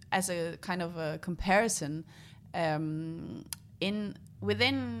to, as a kind of a comparison,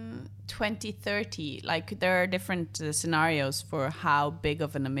 within 2030, like there are different scenarios for how big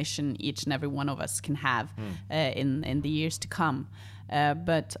of an emission each and every one of us can have in the years to come.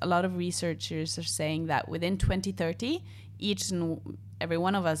 But a lot of researchers are saying that within 2030, each and every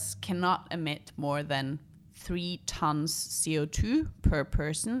one of us cannot emit more than 3 tons CO2 per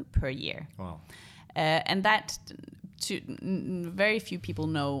person per year. Wow. And that, very few people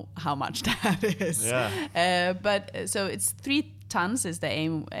know how much that is. Yeah. But so it's 3 tons is the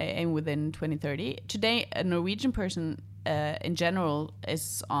aim within 2030. Today, a Norwegian person in general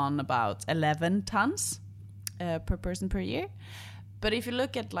is on about 11 tons per person per year. But if you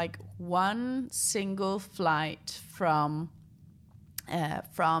look at like one single flight from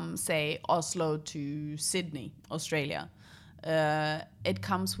say Oslo to Sydney, Australia, it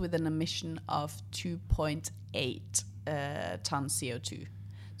comes with an emission of 2.8 tons CO2.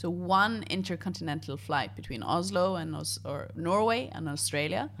 So one intercontinental flight between Oslo and or Norway and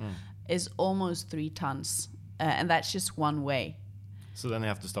Australia is almost 3 tons, and that's just one way. So then you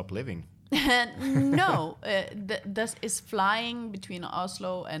have to stop living. No, is flying between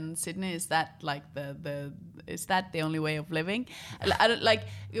Oslo and Sydney, is that like is that the only way of living?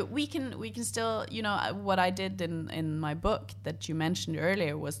 We can still, what I did in my book that you mentioned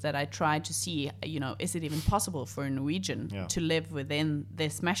earlier was that I tried to see, is it even possible for a Norwegian to live within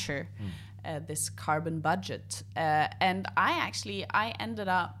this measure, this carbon budget? And I ended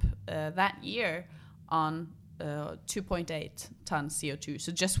up that year on 2.8 tons CO2,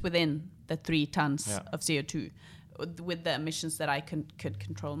 so just within the 3 tons of CO2 with the emissions that I could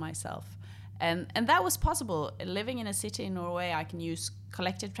control myself. And that was possible. Living in a city in Norway, I can use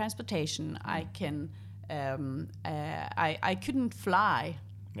collective transportation. I can I couldn't fly.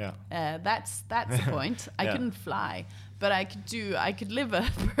 Yeah. That's the point. I couldn't fly, but I could live a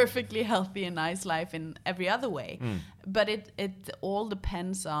perfectly healthy and nice life in every other way. But it all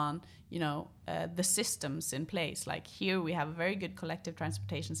depends on the systems in place. Like here we have a very good collective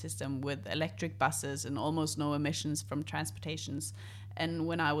transportation system with electric buses and almost no emissions from transportations. And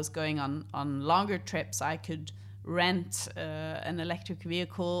when I was going on longer trips, I could rent an electric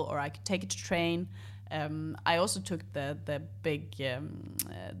vehicle, or I could take it to train. I also took the big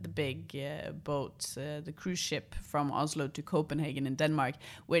boat, the cruise ship from Oslo to Copenhagen in Denmark,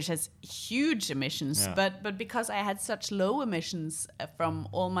 which has huge emissions. Yeah. But because I had such low emissions from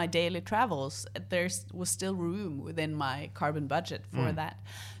all my daily travels, there was still room within my carbon budget for that.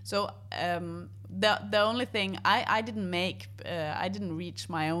 So the only thing I didn't reach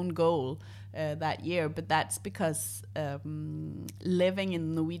my own goal that year, but that's because living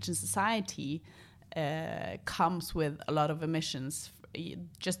in Norwegian society comes with a lot of emissions.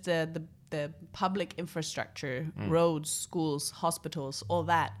 Just the public infrastructure, roads, schools, hospitals, all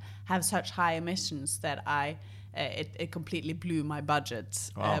that have such high emissions that it completely blew my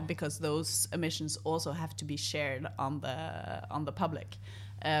budget. Wow. Because those emissions also have to be shared on the public.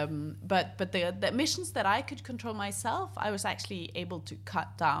 But the emissions that I could control myself, I was actually able to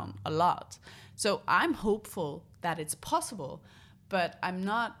cut down a lot. So I'm hopeful that it's possible, but I'm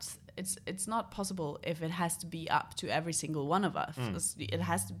not. It's not possible if it has to be up to every single one of us. It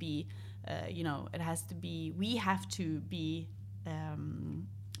has to be, we have to be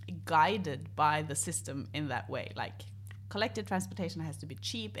guided by the system in that way. Like collective transportation has to be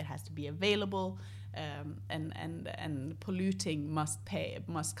cheap, it has to be available, and polluting must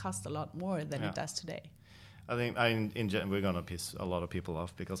cost a lot more than it does today. I think we're gonna piss a lot of people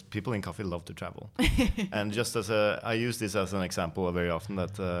off because people in coffee love to travel. And just I use this as an example very often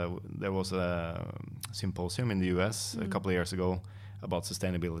that there was a symposium in the US a couple of years ago about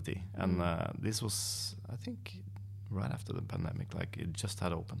sustainability, and this was, I think, right after the pandemic, like it just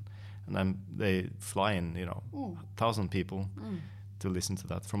had opened, and then they fly in, 1,000 people to listen to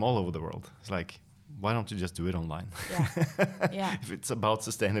that from all over the world. It's like, why don't you just do it online? Yeah. If it's about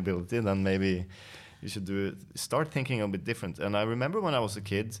sustainability, then maybe you should start thinking a bit different. And I remember when I was a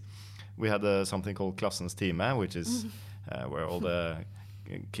kid, we had something called Klassens time, which is where all the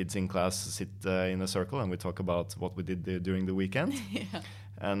kids in class sit in a circle and we talk about what we did during the weekend.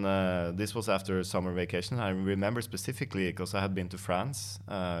 And this was after summer vacation. I remember specifically because I had been to France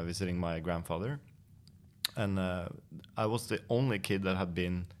visiting my grandfather. And I was the only kid that had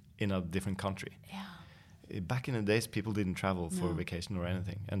been in a different country. Yeah. Back in the days, people didn't travel for vacation or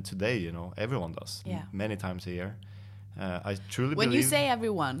anything, and today, everyone does. Many times a year. I truly when believe. you say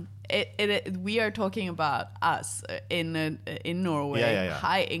everyone, we are talking about us in Norway,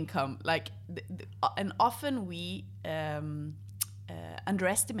 high income, and often we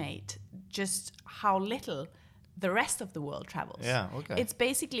underestimate just how little the rest of the world travels. Yeah, okay. It's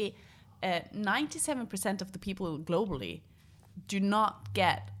basically 97% of the people globally do not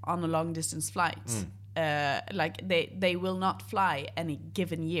get on a long distance flight. They will not fly any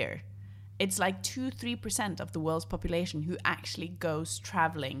given year. It's like 2-3% of the world's population who actually goes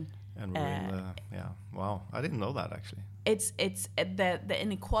traveling. And wow, I didn't know that actually. It's the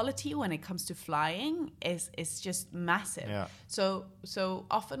inequality when it comes to flying is just massive. Yeah. So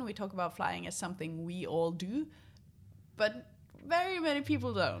often we talk about flying as something we all do, but very many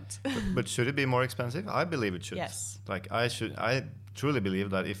people don't. But should it be more expensive? I believe it should. Yes. I truly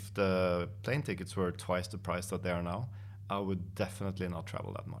believe that if the plane tickets were twice the price that they are now, I would definitely not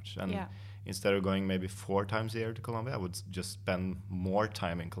travel that much. And instead of going maybe 4 times a year to Colombia, I would just spend more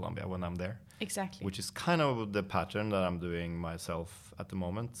time in Colombia when I'm there. Exactly. Which is kind of the pattern that I'm doing myself at the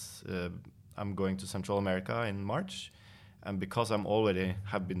moment. I'm going to Central America in March. And because I'm already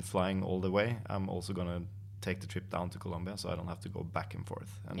have been flying all the way, I'm also going to take the trip down to Colombia so I don't have to go back and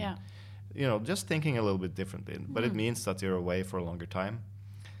forth. And just thinking a little bit differently. But it means that you're away for a longer time.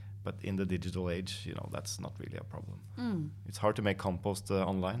 But in the digital age, that's not really a problem. It's hard to make compost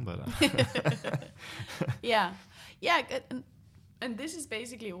online, but and this is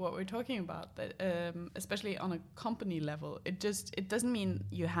basically what we're talking about. That especially on a company level, it doesn't mean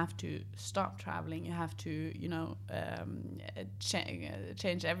you have to stop traveling. You have to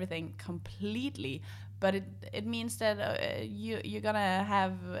change everything completely. But it means that you're gonna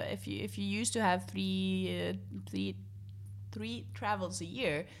have, if you used to have three travels a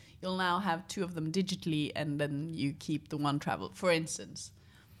year, you'll now have 2 of them digitally, and then you keep the 1 travel, for instance.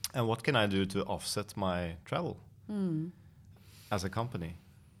 And what can I do to offset my travel as a company?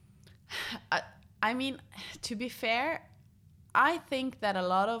 I mean, to be fair, I think that a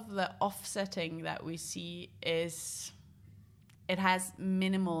lot of the offsetting that we see it has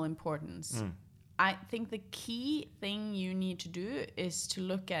minimal importance. I think the key thing you need to do is to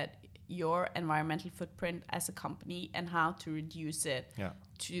look at your environmental footprint as a company and how to reduce it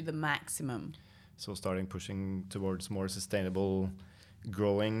to the maximum. So pushing towards more sustainable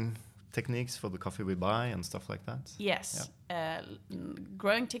growing techniques for the coffee we buy and stuff like that? Yes.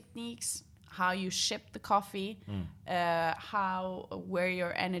 Growing techniques, how you ship the coffee, where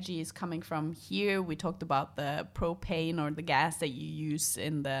your energy is coming from. Here we talked about the propane or the gas that you use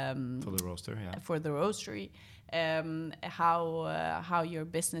in the for the roaster, for the roastery. How your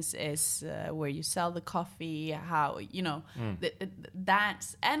business is, where you sell the coffee, how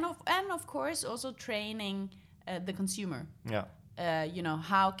that's and of course also training the consumer.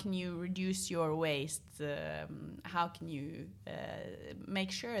 How can you reduce your waste? How can you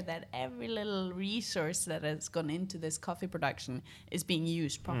make sure that every little resource that has gone into this coffee production is being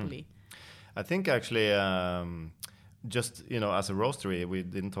used properly? I think actually, just as a roastery, we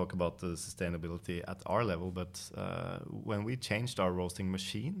didn't talk about the sustainability at our level, but when we changed our roasting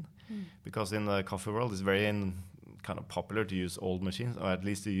machine, because in the coffee world it's very kind of popular to use old machines, or at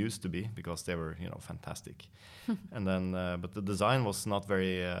least they used to be, because they were fantastic. And then but the design was not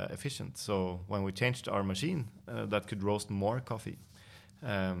very efficient. So when we changed our machine that could roast more coffee,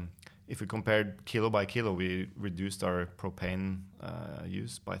 if we compared kilo by kilo, we reduced our propane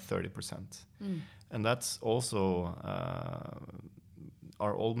use by 30%. And that's also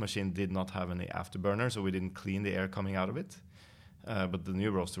our old machine did not have any afterburner, so we didn't clean the air coming out of it. But the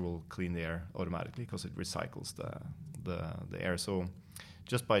new roaster will clean the air automatically because it recycles the air. So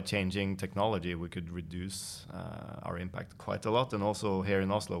just by changing technology, we could reduce our impact quite a lot. And also here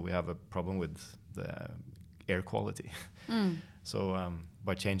in Oslo, we have a problem with the air quality. So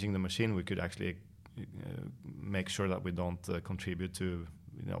by changing the machine, we could actually make sure that we don't contribute to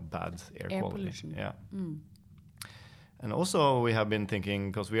bad air quality. Pollution. Yeah. And also we have been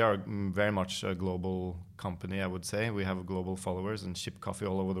thinking, because we are very much a global company, I would say. We have global followers and ship coffee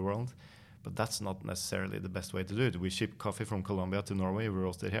all over the world. But that's not necessarily the best way to do it. We ship coffee from Colombia to Norway, we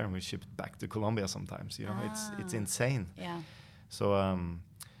roast it here, and we ship it back to Colombia sometimes. It's insane. Yeah. So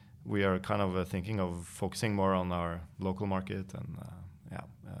we are kind of thinking of focusing more on our local market, and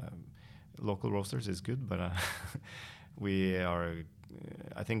local roasters is good, but we are.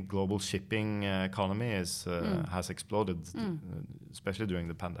 I think global shipping economy has exploded, especially during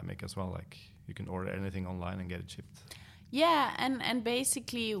the pandemic as well. Like you can order anything online and get it shipped. Yeah, and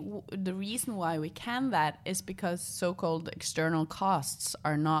basically the reason why we can that is because so-called external costs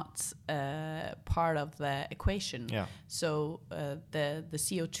are not part of the equation. Yeah. So the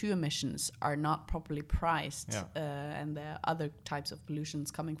CO2 emissions are not properly priced, and the other types of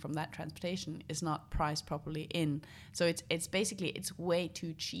pollutions coming from that transportation is not priced properly in. So it's basically it's way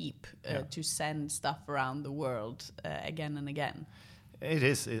too cheap to send stuff around the world again and again. It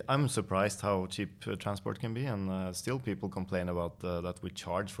is. I'm surprised how cheap transport can be, and still people complain about that we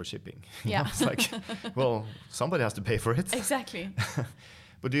charge for shipping. Yeah. It's like, well, somebody has to pay for it. Exactly.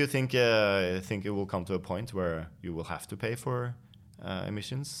 But do you think it will come to a point where you will have to pay for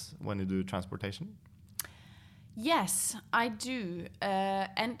emissions when you do transportation? Yes, I do.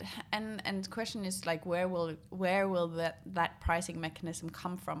 And the question is like, where will that pricing mechanism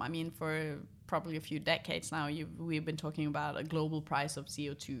come from? I mean, for probably a few decades now, we've been talking about a global price of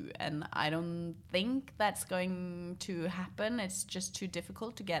CO2, and I don't think that's going to happen. It's just too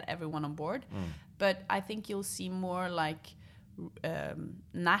difficult to get everyone on board. But I think you'll see more like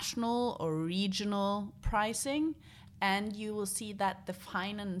national or regional pricing, and you will see that the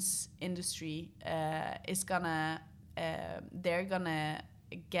finance industry is gonna they're gonna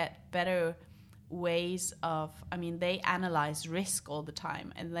get better ways of, I mean, they analyze risk all the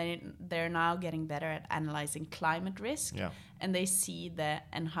time, and they're now getting better at analyzing climate risk. Yeah. And they see the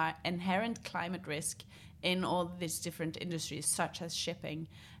inherent climate risk in all these different industries, such as shipping.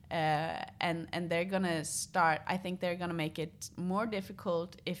 And they're gonna start, I think they're gonna make it more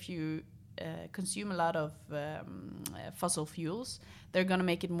difficult if you consume a lot of fossil fuels. They're going to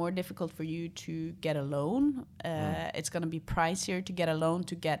make it more difficult for you to get a loan. It's going to be pricier to get a loan,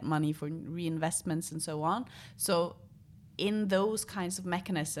 to get money for reinvestments and so on. So in those kinds of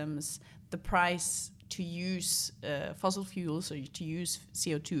mechanisms, the price to use fossil fuels or to use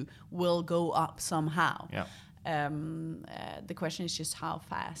CO2 will go up somehow. Yeah. The question is just how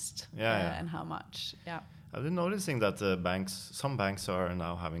fast and how much. Yeah. I've been noticing that some banks are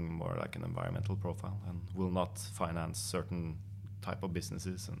now having more like an environmental profile and will not finance certain type of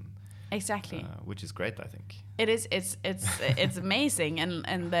businesses, and exactly, which is great, I think. It is. It's amazing,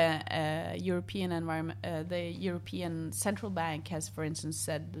 and the European Central Bank has, for instance,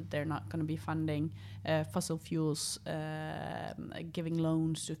 said that they're not going to be funding fossil fuels, giving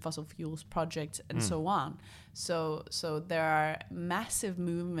loans to fossil fuels projects, and so on. So there are massive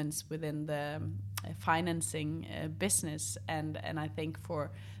movements within the financing business, and I think for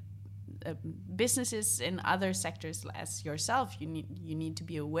businesses in other sectors as yourself, you need to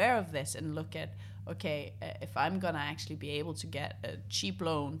be aware of this and look at, okay, if I'm gonna actually be able to get a cheap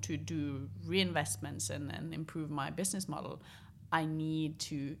loan to do reinvestments and improve my business model, I need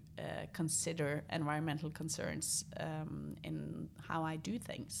to consider environmental concerns in how I do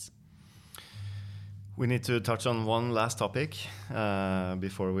things. We need to touch on one last topic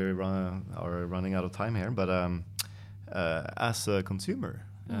before we are running out of time here. But as a consumer,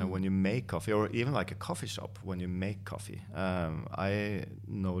 when you make coffee, or even like a coffee shop, when you make coffee, I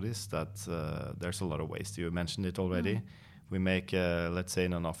noticed that there's a lot of waste. You mentioned it already. We make, let's say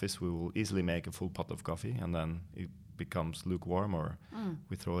in an office, we will easily make a full pot of coffee, and then it becomes lukewarm, or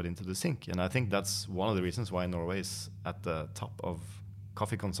we throw it into the sink. And I think that's one of the reasons why Norway is at the top of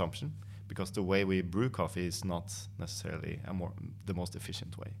coffee consumption, because the way we brew coffee is not necessarily the most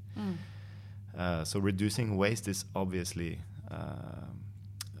efficient way. So reducing waste is obviously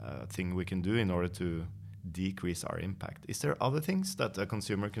a thing we can do in order to decrease our impact. Is there other things that a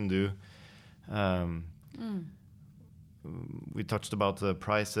consumer can do? We touched about the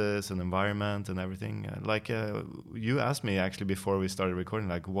prices and environment and everything. You asked me actually before we started recording,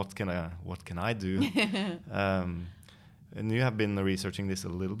 like what can I do? And you have been researching this a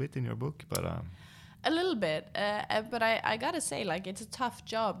little bit in your book, but a little bit, but I gotta say, like, it's a tough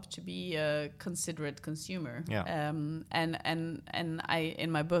job to be a considerate consumer. Yeah. And I, in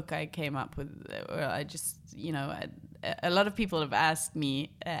my book, I came up with, I just, a lot of people have asked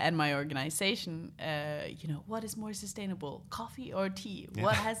me and my organization, what is more sustainable, coffee or tea? Yeah.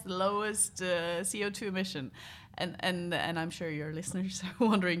 What has the lowest CO2 emission? And I'm sure your listeners are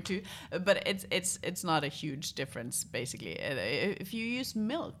wondering too, but it's not a huge difference basically. If you use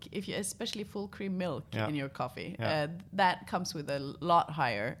milk, especially full cream milk in your coffee, that comes with a lot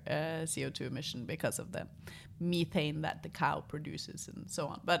higher CO2 emission because of the methane that the cow produces and so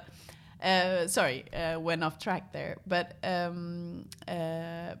on. But went off track there. But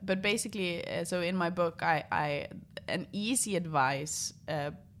basically, so in my book, I an easy advice,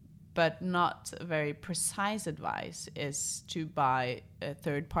 but not very precise advice, is to buy a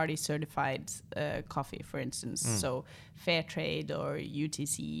third-party certified coffee, for instance. So Fairtrade or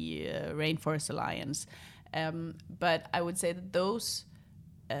UTC, Rainforest Alliance. But I would say that those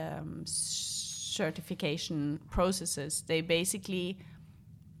certification processes, they basically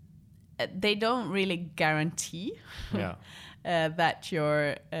they don't really guarantee that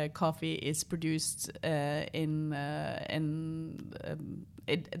your coffee is produced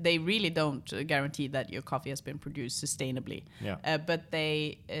they really don't guarantee that your coffee has been produced sustainably. But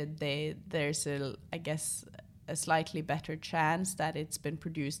there's I guess a slightly better chance that it's been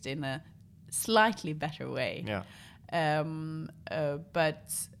produced in a slightly better way.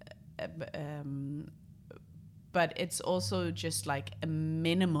 But it's also just like a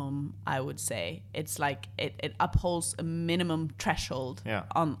minimum, I would say. It's like it upholds a minimum threshold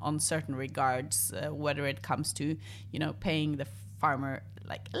on certain regards, whether it comes to, paying the farmer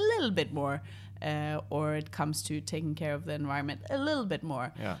like a little bit more, or it comes to taking care of the environment a little bit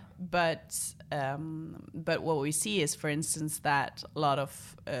more. But what we see is, for instance, that a lot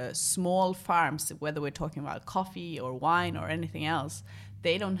of small farms, whether we're talking about coffee or wine or anything else,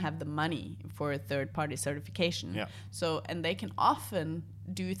 they don't have the money for a third-party certification. So, and they can often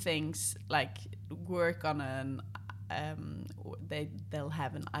do things like work on they'll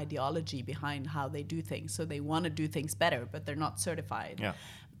have an ideology behind how they do things. So they want to do things better, but they're not certified.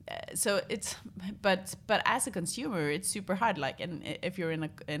 So it's, but as a consumer, it's super hard. Like, and if you're in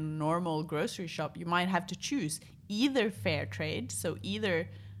a normal grocery shop, you might have to choose either fair trade. So either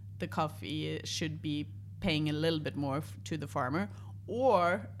the coffee should be paying a little bit more to the farmer,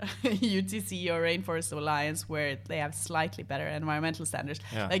 or UTC or Rainforest Alliance, where they have slightly better environmental standards.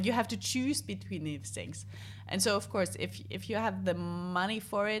 Like, you have to choose between these things. And so, of course, if you have the money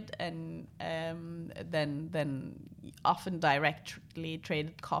for it, and then often directly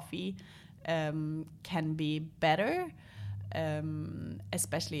traded coffee can be better.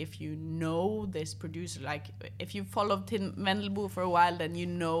 Especially if you know this producer, like if you followed Tim Wendelboe for a while, then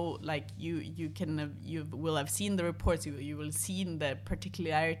like you will have seen the reports, you will see the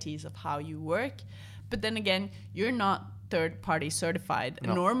particularities of how you work. But then again, you're not third-party certified.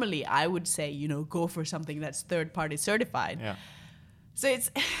 No. Normally, I would say, go for something that's third-party certified. So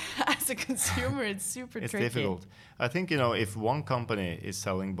it's, as a consumer, it's super tricky. It's difficult. I think, if one company is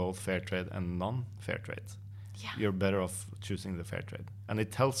selling both fair trade and non-fair trade, you're better off choosing the fair trade. And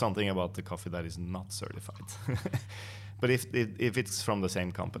it tells something about the coffee that is not certified. But if it's from the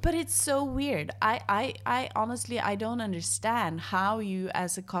same company. But it's so weird. I honestly, I don't understand how you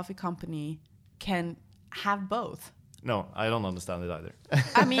as a coffee company can have both. No, I don't understand it either.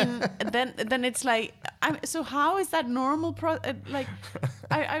 I mean, then it's like, so how is that normal?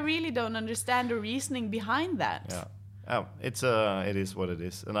 I really don't understand the reasoning behind that. It is what it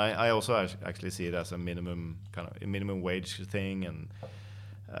is, and I also actually see it as a minimum wage thing, and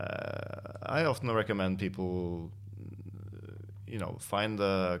I often recommend people, find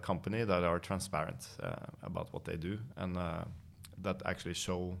a company that are transparent about what they do, and that actually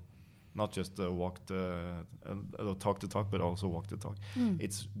show not just talk the talk, but also walk the talk.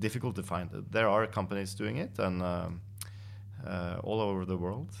 It's difficult to find. There are companies doing it, and all over the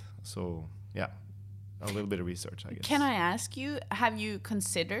world. So a little bit of research, I guess. Can I ask you, have you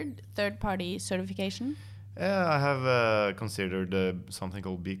considered third-party certification? I have considered something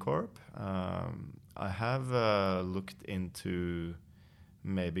called B Corp. I have looked into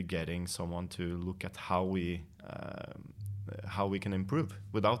maybe getting someone to look at how we can improve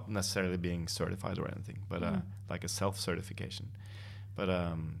without necessarily being certified or anything, but like a self-certification. But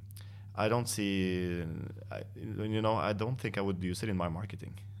I don't see, I don't think I would use it in my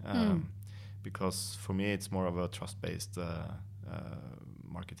marketing. Because for me, it's more of a trust-based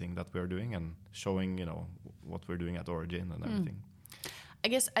marketing that we're doing, and showing, what we're doing at Origin and everything. I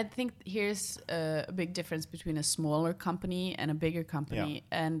guess I think here's a big difference between a smaller company and a bigger company.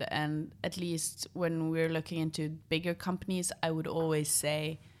 And at least when we're looking into bigger companies, I would always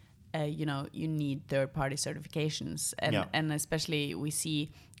say you need third-party certifications, and Yeah. and especially we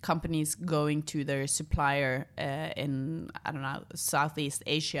see companies going to their supplier in, I don't know, Southeast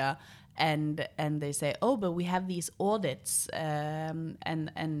Asia, and they say, oh, but we have these audits, and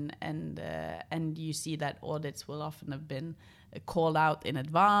you see that audits will often have been called out in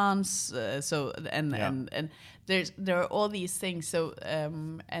advance, and there are all these things. So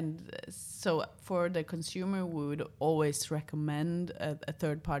so for the consumer, we would always recommend a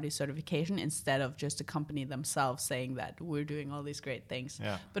third-party certification instead of just a company themselves saying that we're doing all these great things.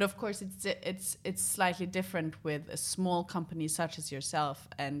 Yeah. But of course, it's slightly different with a small company such as yourself,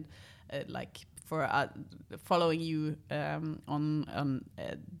 and like for following you on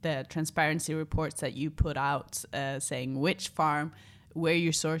the transparency reports that you put out, saying which farm, where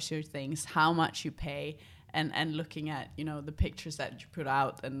you source your things, how much you pay, and looking at the pictures that you put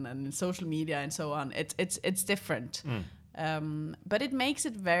out and social media and so on. It's different. But it makes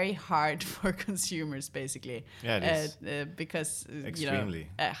it very hard for consumers, basically. Yeah, it is. Because Extremely.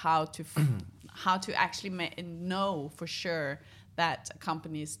 how to actually know for sure that a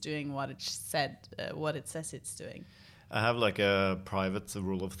company is doing what it says it's doing. I have like a private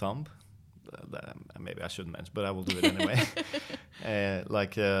rule of thumb that maybe I shouldn't mention, but I will do it anyway.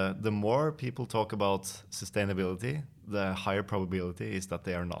 The more people talk about sustainability, the higher probability is that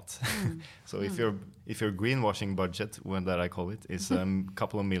they are not. So if your greenwashing budget, when that I call it, is a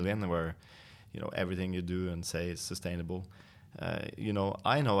couple of million, where everything you do and say is sustainable.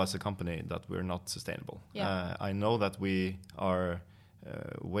 I know as a company that we're not sustainable. Yeah. I know that we are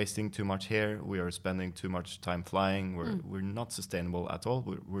wasting too much here. We are spending too much time flying. We're not sustainable at all.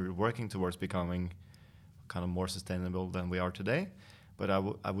 We're working towards becoming kind of more sustainable than we are today. But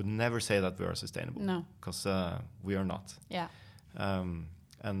I would never say that we are sustainable. No. Because we are not. Yeah.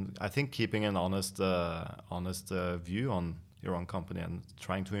 And I think keeping an honest view on your own company and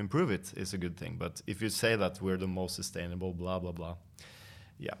trying to improve it is a good thing. But if you say that we're the most sustainable, blah, blah, blah,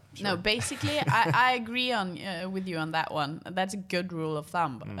 yeah. Sure. No, basically, I agree with you on that one. That's a good rule of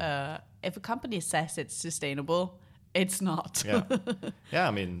thumb. If a company says it's sustainable, it's not. Yeah,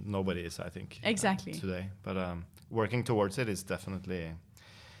 I mean, nobody is, I think. Exactly. Today. But working towards it is definitely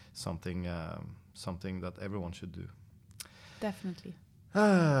something that everyone should do. Definitely.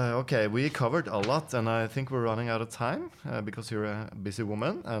 Okay, we covered a lot, and I think we're running out of time because you're a busy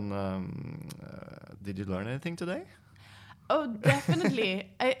woman. And did you learn anything today? Oh, definitely.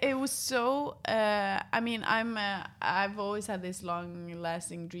 It was so. I've always had this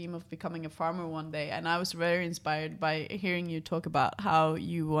long-lasting dream of becoming a farmer one day, and I was very inspired by hearing you talk about how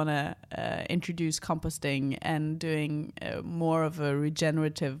you want to introduce composting and doing more of a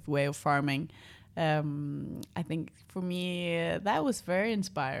regenerative way of farming. I think for me that was very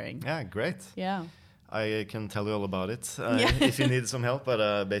inspiring. Yeah, great. Yeah. I can tell you all about it if you need some help.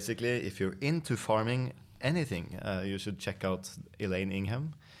 But basically, if you're into farming anything, you should check out Elaine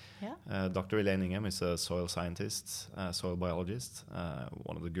Ingham. Yeah. Dr. Elaine Ingham is a soil scientist, soil biologist,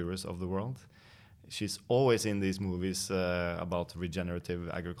 one of the gurus of the world. She's always in these movies about regenerative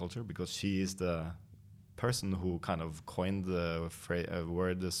agriculture because she is the person who kind of coined the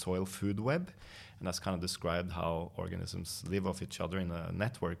word the soil food web, and that's kind of described how organisms live off each other in a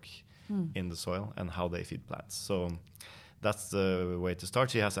network in the soil and how they feed plants. So that's the way to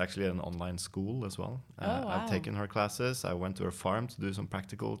start. She has actually an online school as well. Wow. I've taken her classes. I went to her farm to do some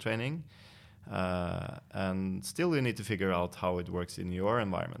practical training. And still you need to figure out how it works in your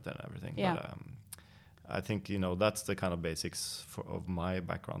environment and everything. Yeah. But I think, that's the kind of basics of my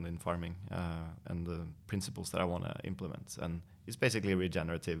background in farming and the principles that I want to implement. And it's basically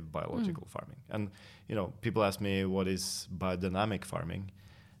regenerative biological farming. And, people ask me what is biodynamic farming.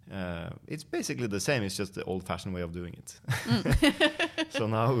 It's basically the same. It's just the old-fashioned way of doing it. So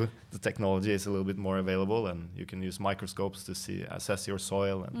now the technology is a little bit more available, and you can use microscopes to assess your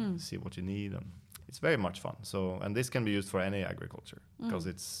soil and see what you need. And it's very much fun. So, and this can be used for any agriculture because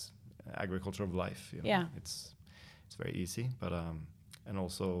it's agriculture of life. Yeah. It's very easy, but and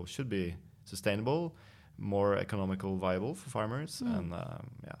also should be sustainable, more economical, viable for farmers, and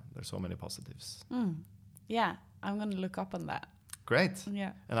there's so many positives. Yeah, I'm going to look up on that. Great.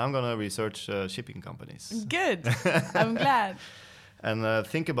 Yeah. And I'm going to research shipping companies. Good. I'm glad. And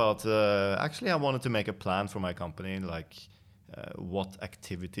think about, actually I wanted to make a plan for my company, like what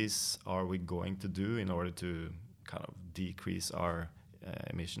activities are we going to do in order to kind of decrease our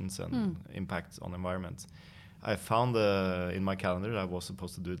emissions and impact on the environment. I found in my calendar that I was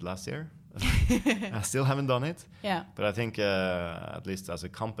supposed to do it last year. I still haven't done it. Yeah. But I think at least as a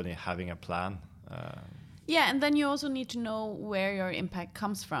company, having a plan. Yeah, and then you also need to know where your impact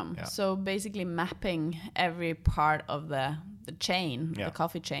comes from. Yeah. So basically mapping every part of chain, the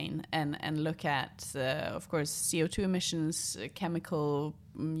coffee chain, and look at, of course, CO2 emissions, chemical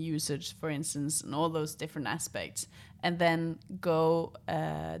usage, for instance, and all those different aspects, and then go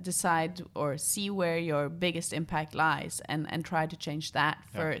decide or see where your biggest impact lies, and try to change that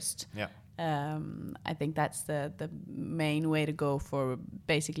first. Yeah. I think that's the main way to go for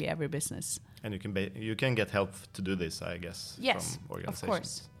basically every business. And you can get help to do this, I guess, yes, from organizations. Of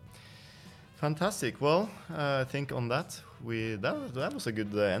course. Fantastic. Well, I think on that that was a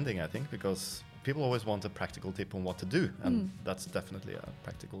good ending, I think, because people always want a practical tip on what to do, and that's definitely a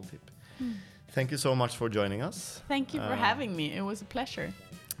practical tip. Thank you so much for joining us. Thank you for having me. It was a pleasure.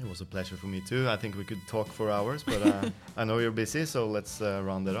 It was a pleasure for me too. I think we could talk for hours, but I know you're busy, so let's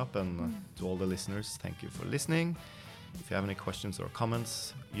round it up. And to all the listeners, thank you for listening. If you have any questions or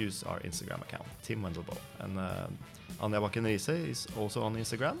comments, use our Instagram account, Tim Wendelboe. And Anja Bakken Riise is also on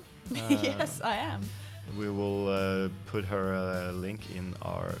Instagram. Yes, I am. We will put her link in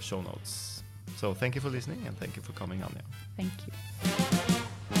our show notes. So thank you for listening, and thank you for coming, Anja. Thank you.